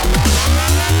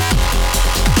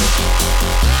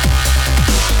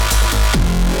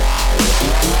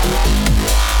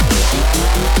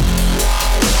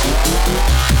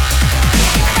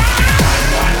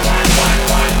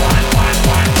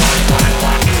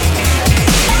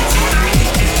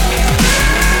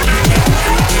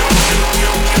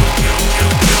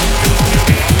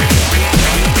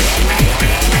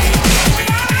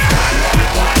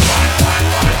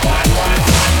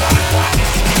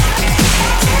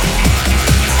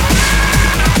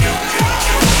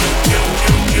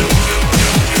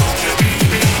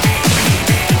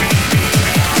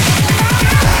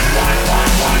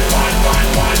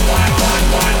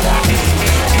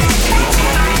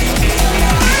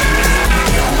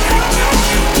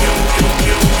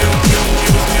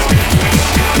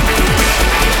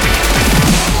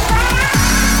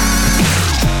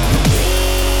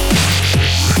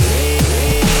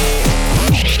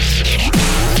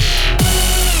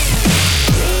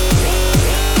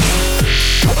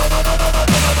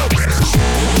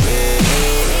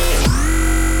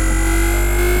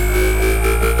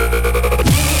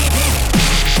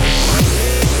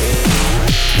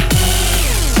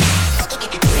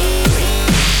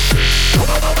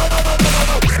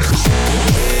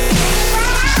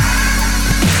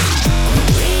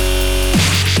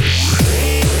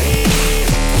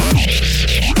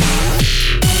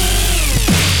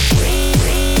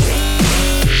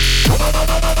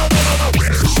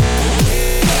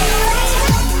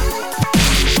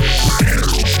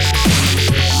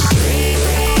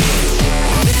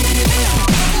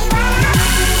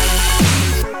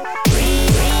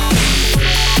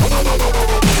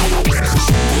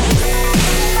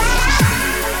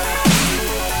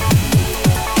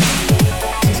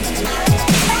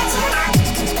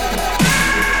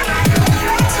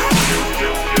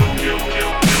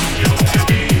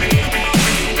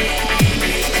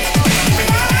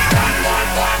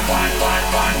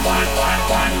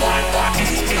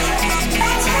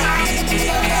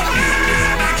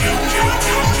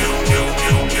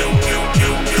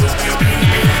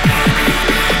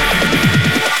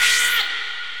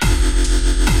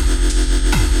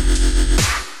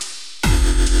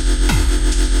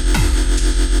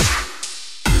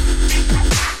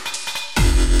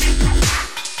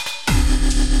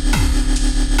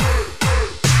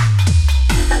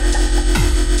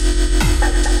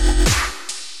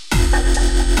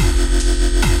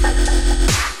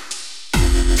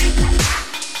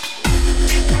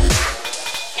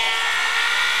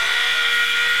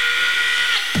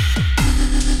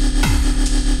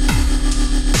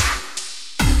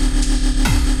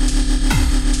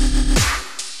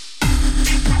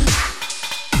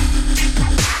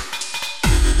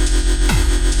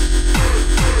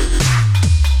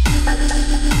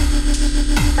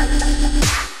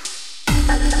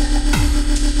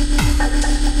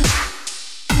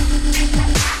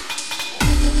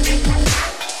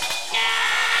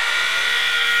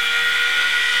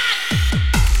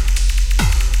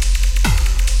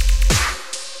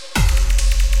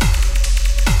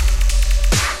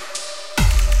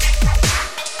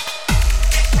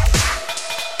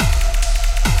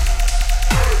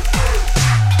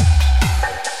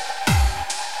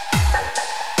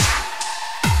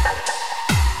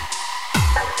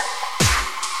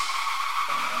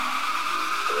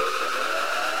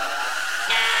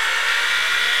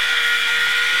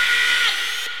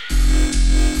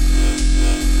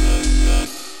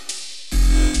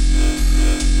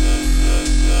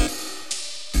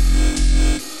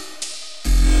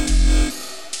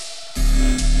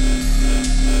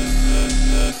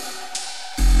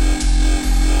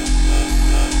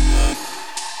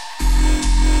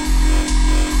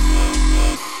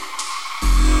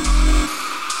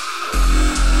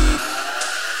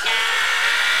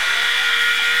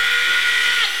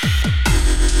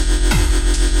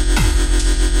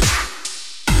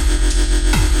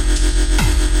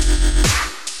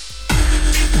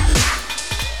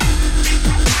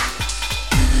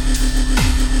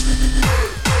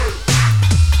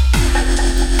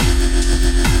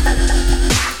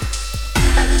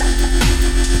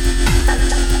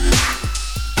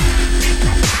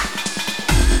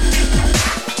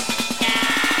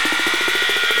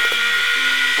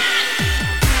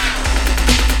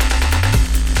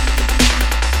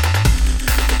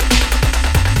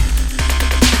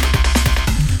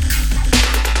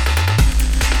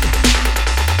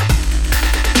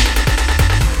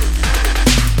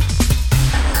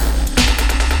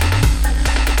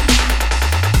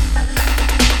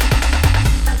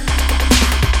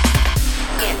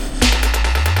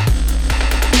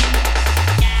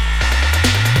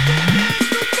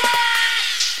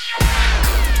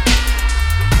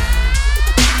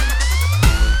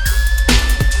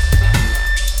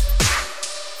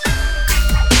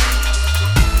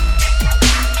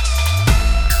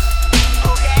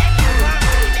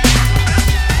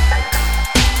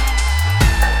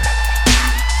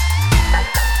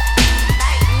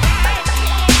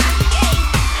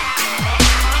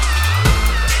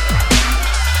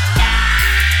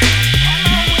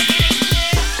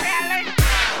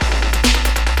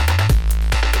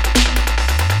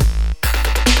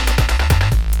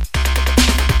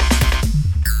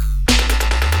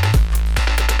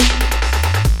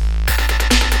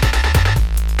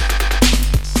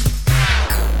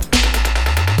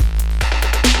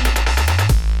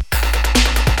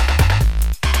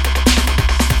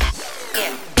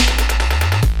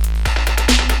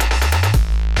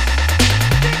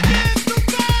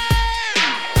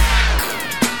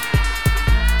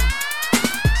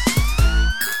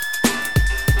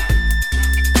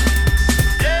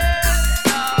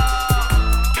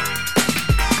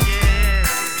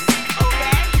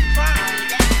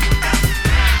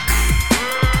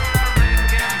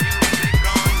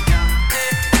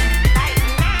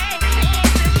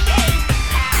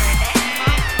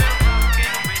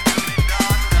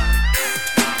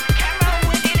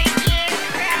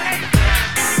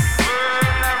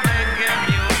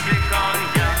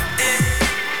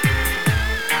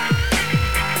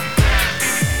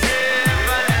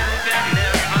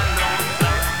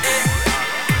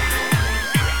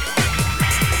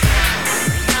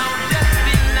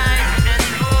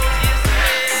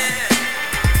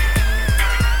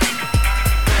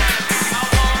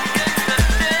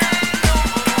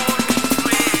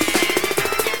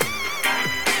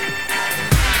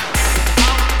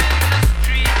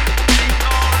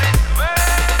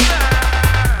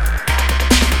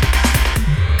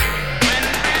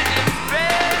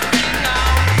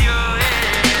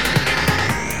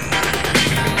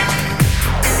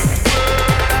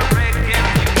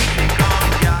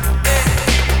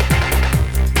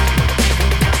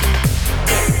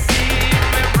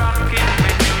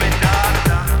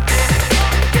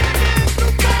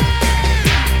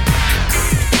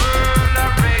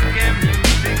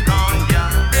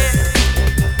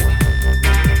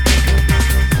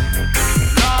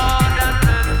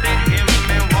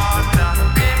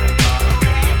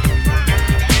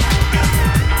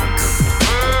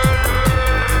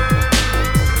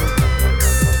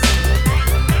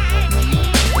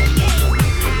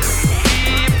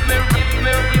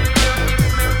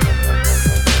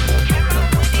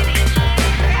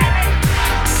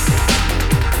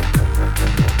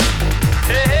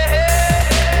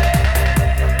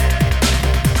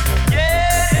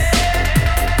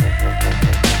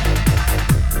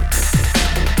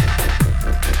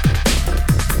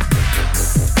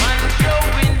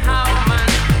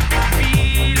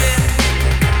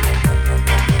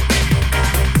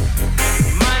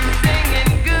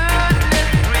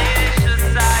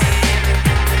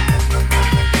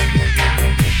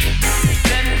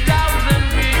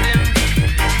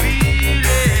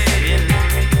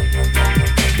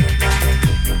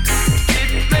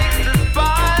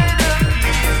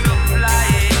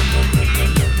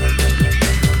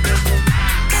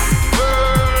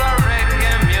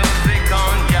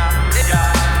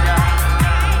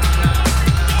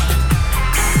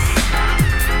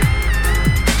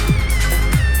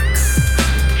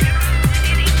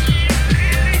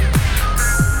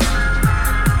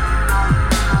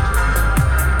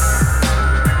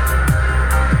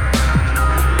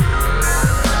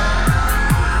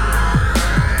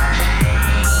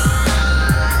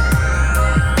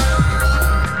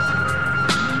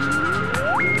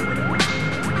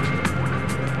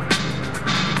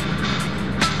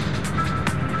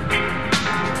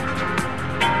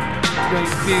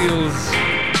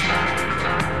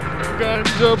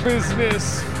 your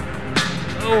business.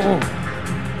 Oh,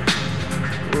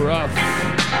 rough.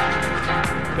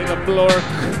 Take a blork.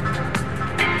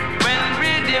 When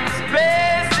rhythm's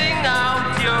spacing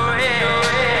out your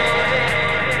head.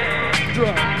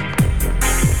 Drop.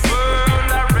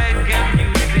 World of reggae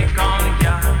music on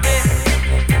your head.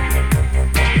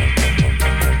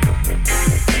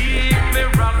 Keep me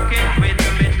rocking with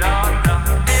me daughter.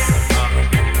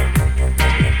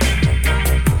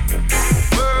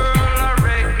 World of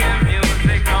reggae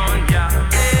music on your head.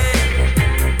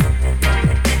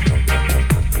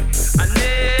 I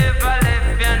never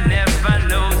left you, never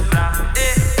lose her.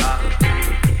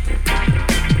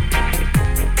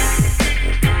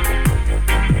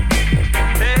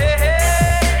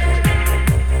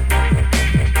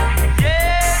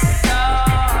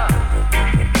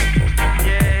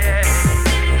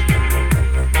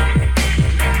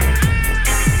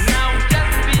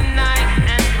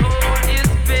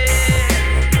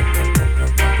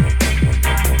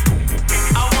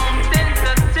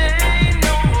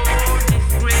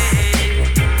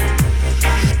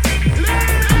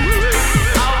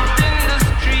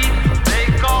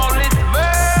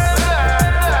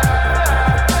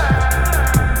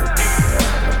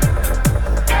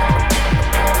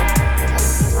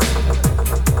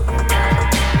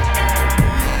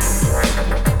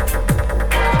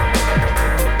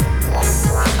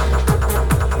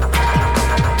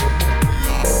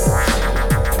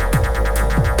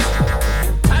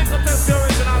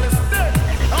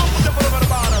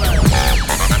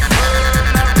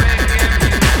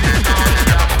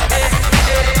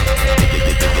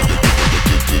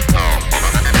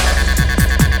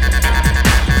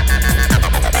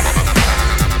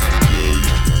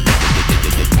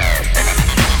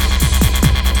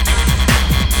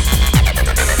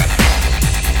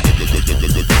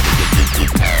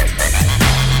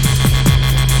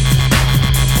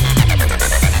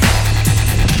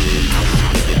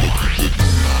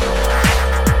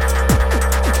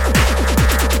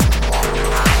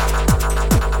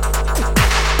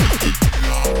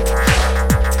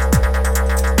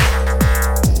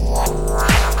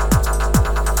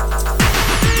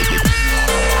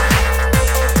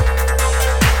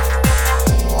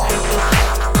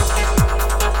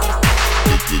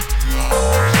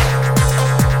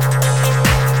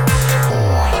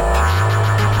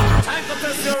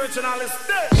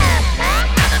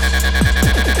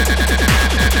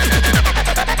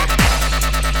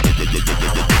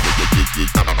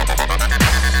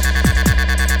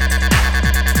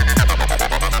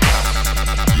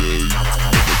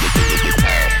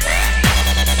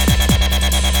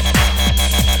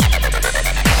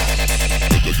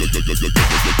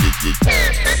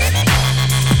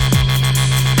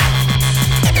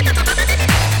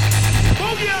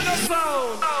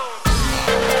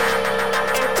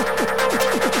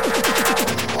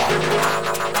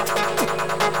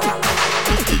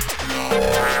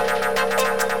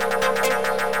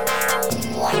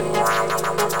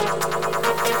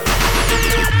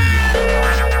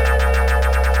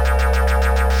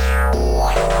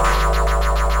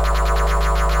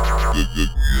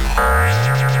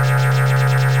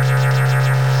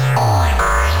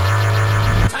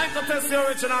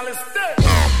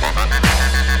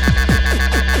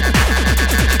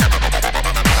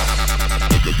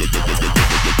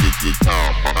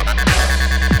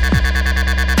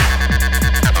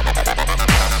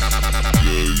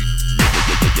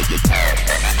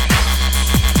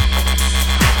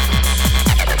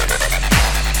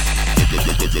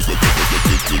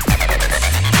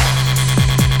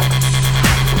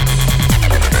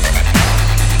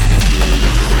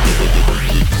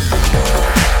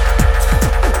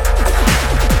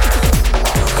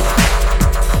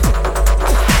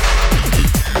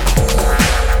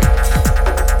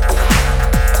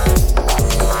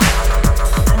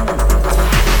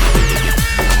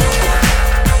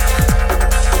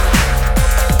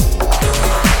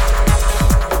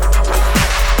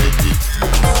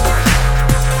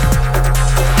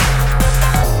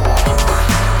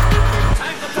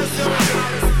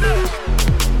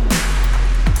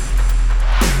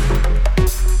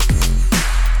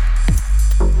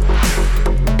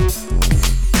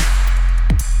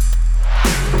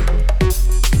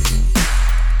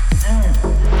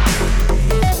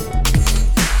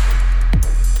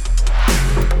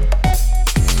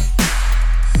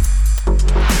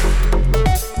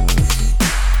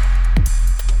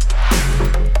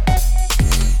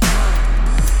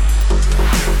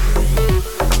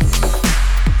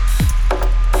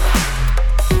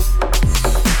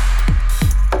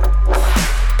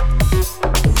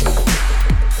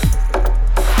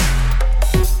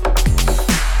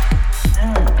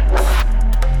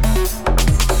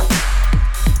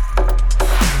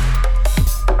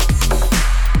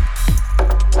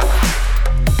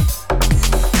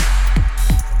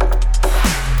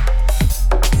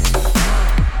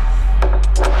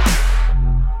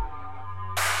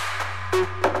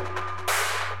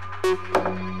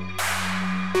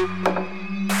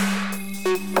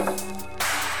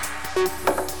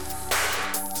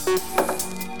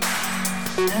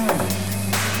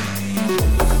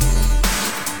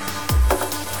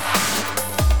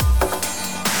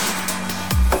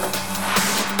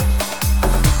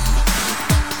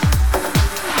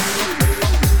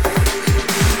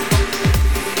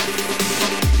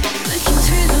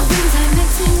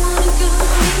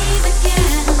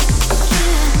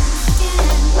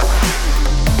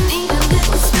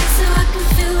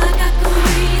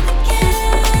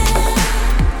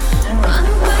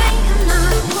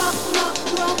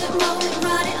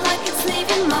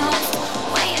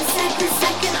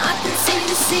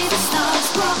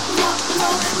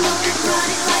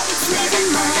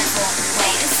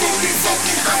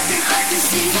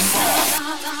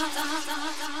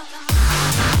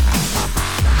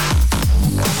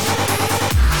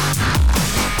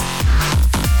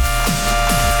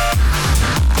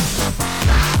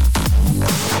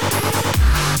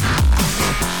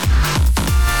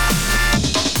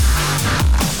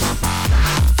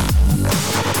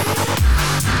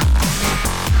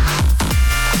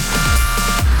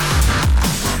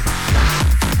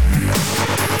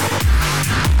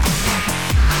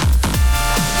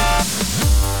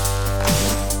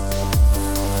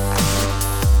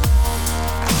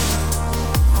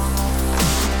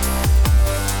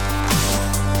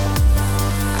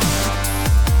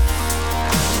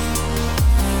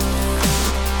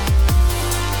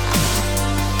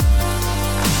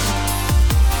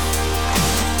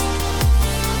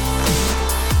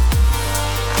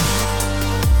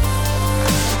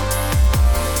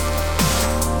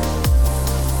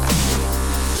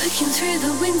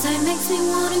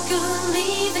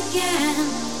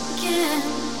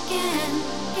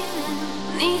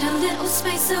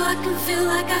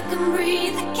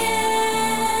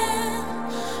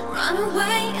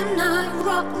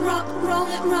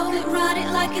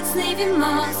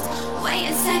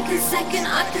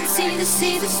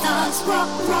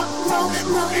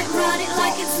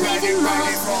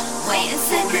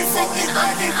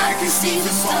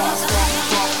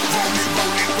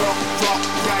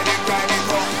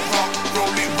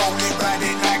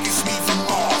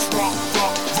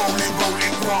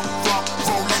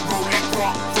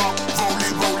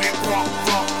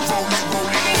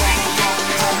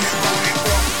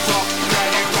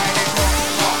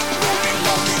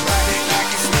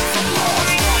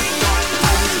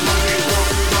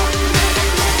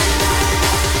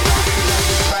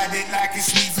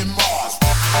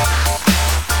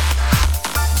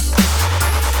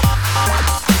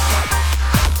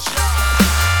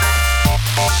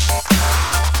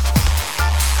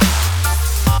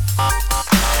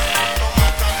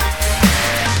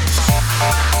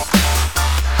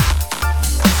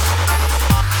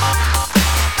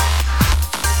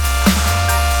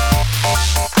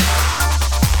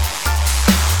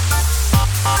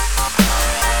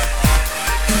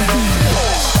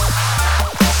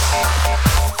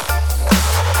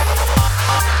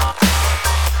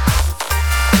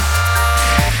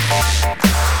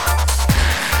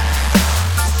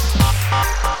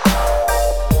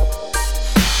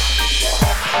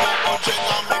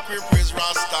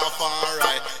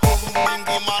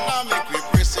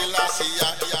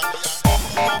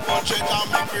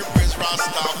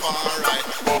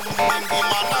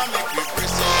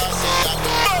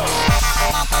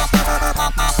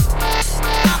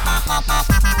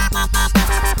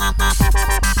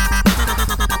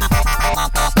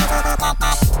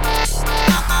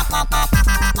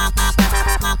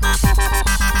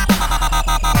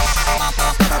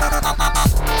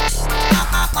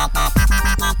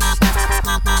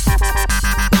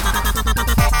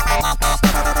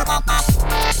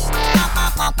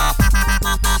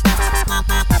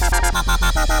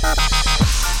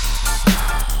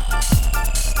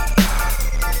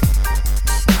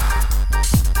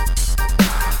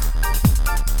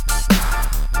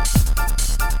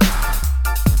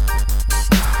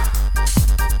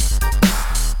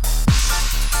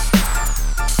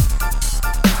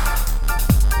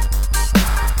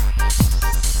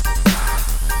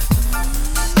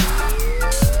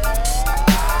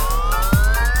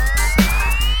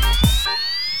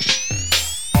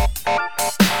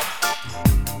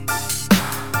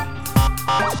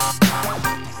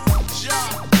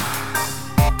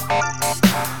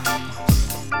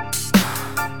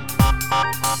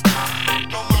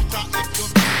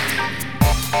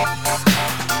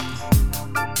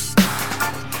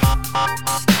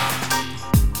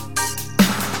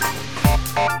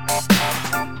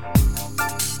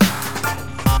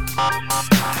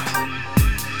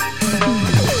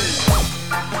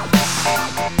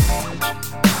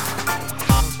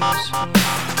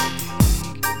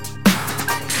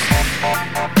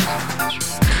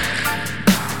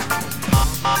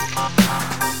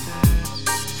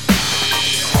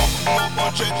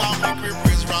 check and make we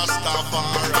praise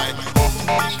Rastafari.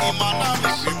 Biggie man and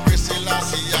make we praise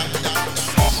Selassie.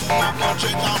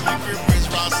 Check and make we praise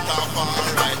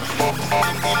Rastafari.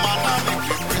 Biggie man and make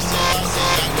we praise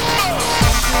Selassie.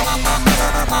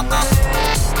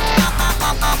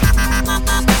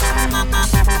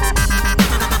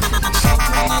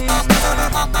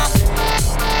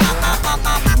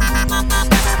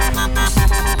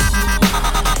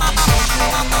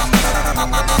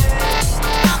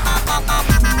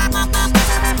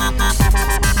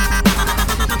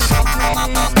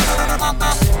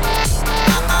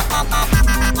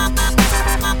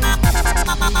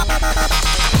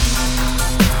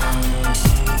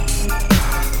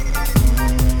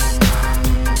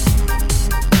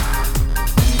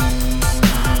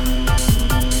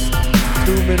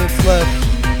 2 minutes left.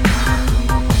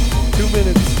 2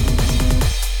 minutes.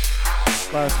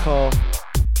 Last call.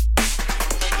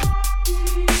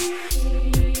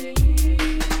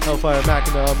 Hellfire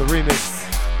Machina on the remix.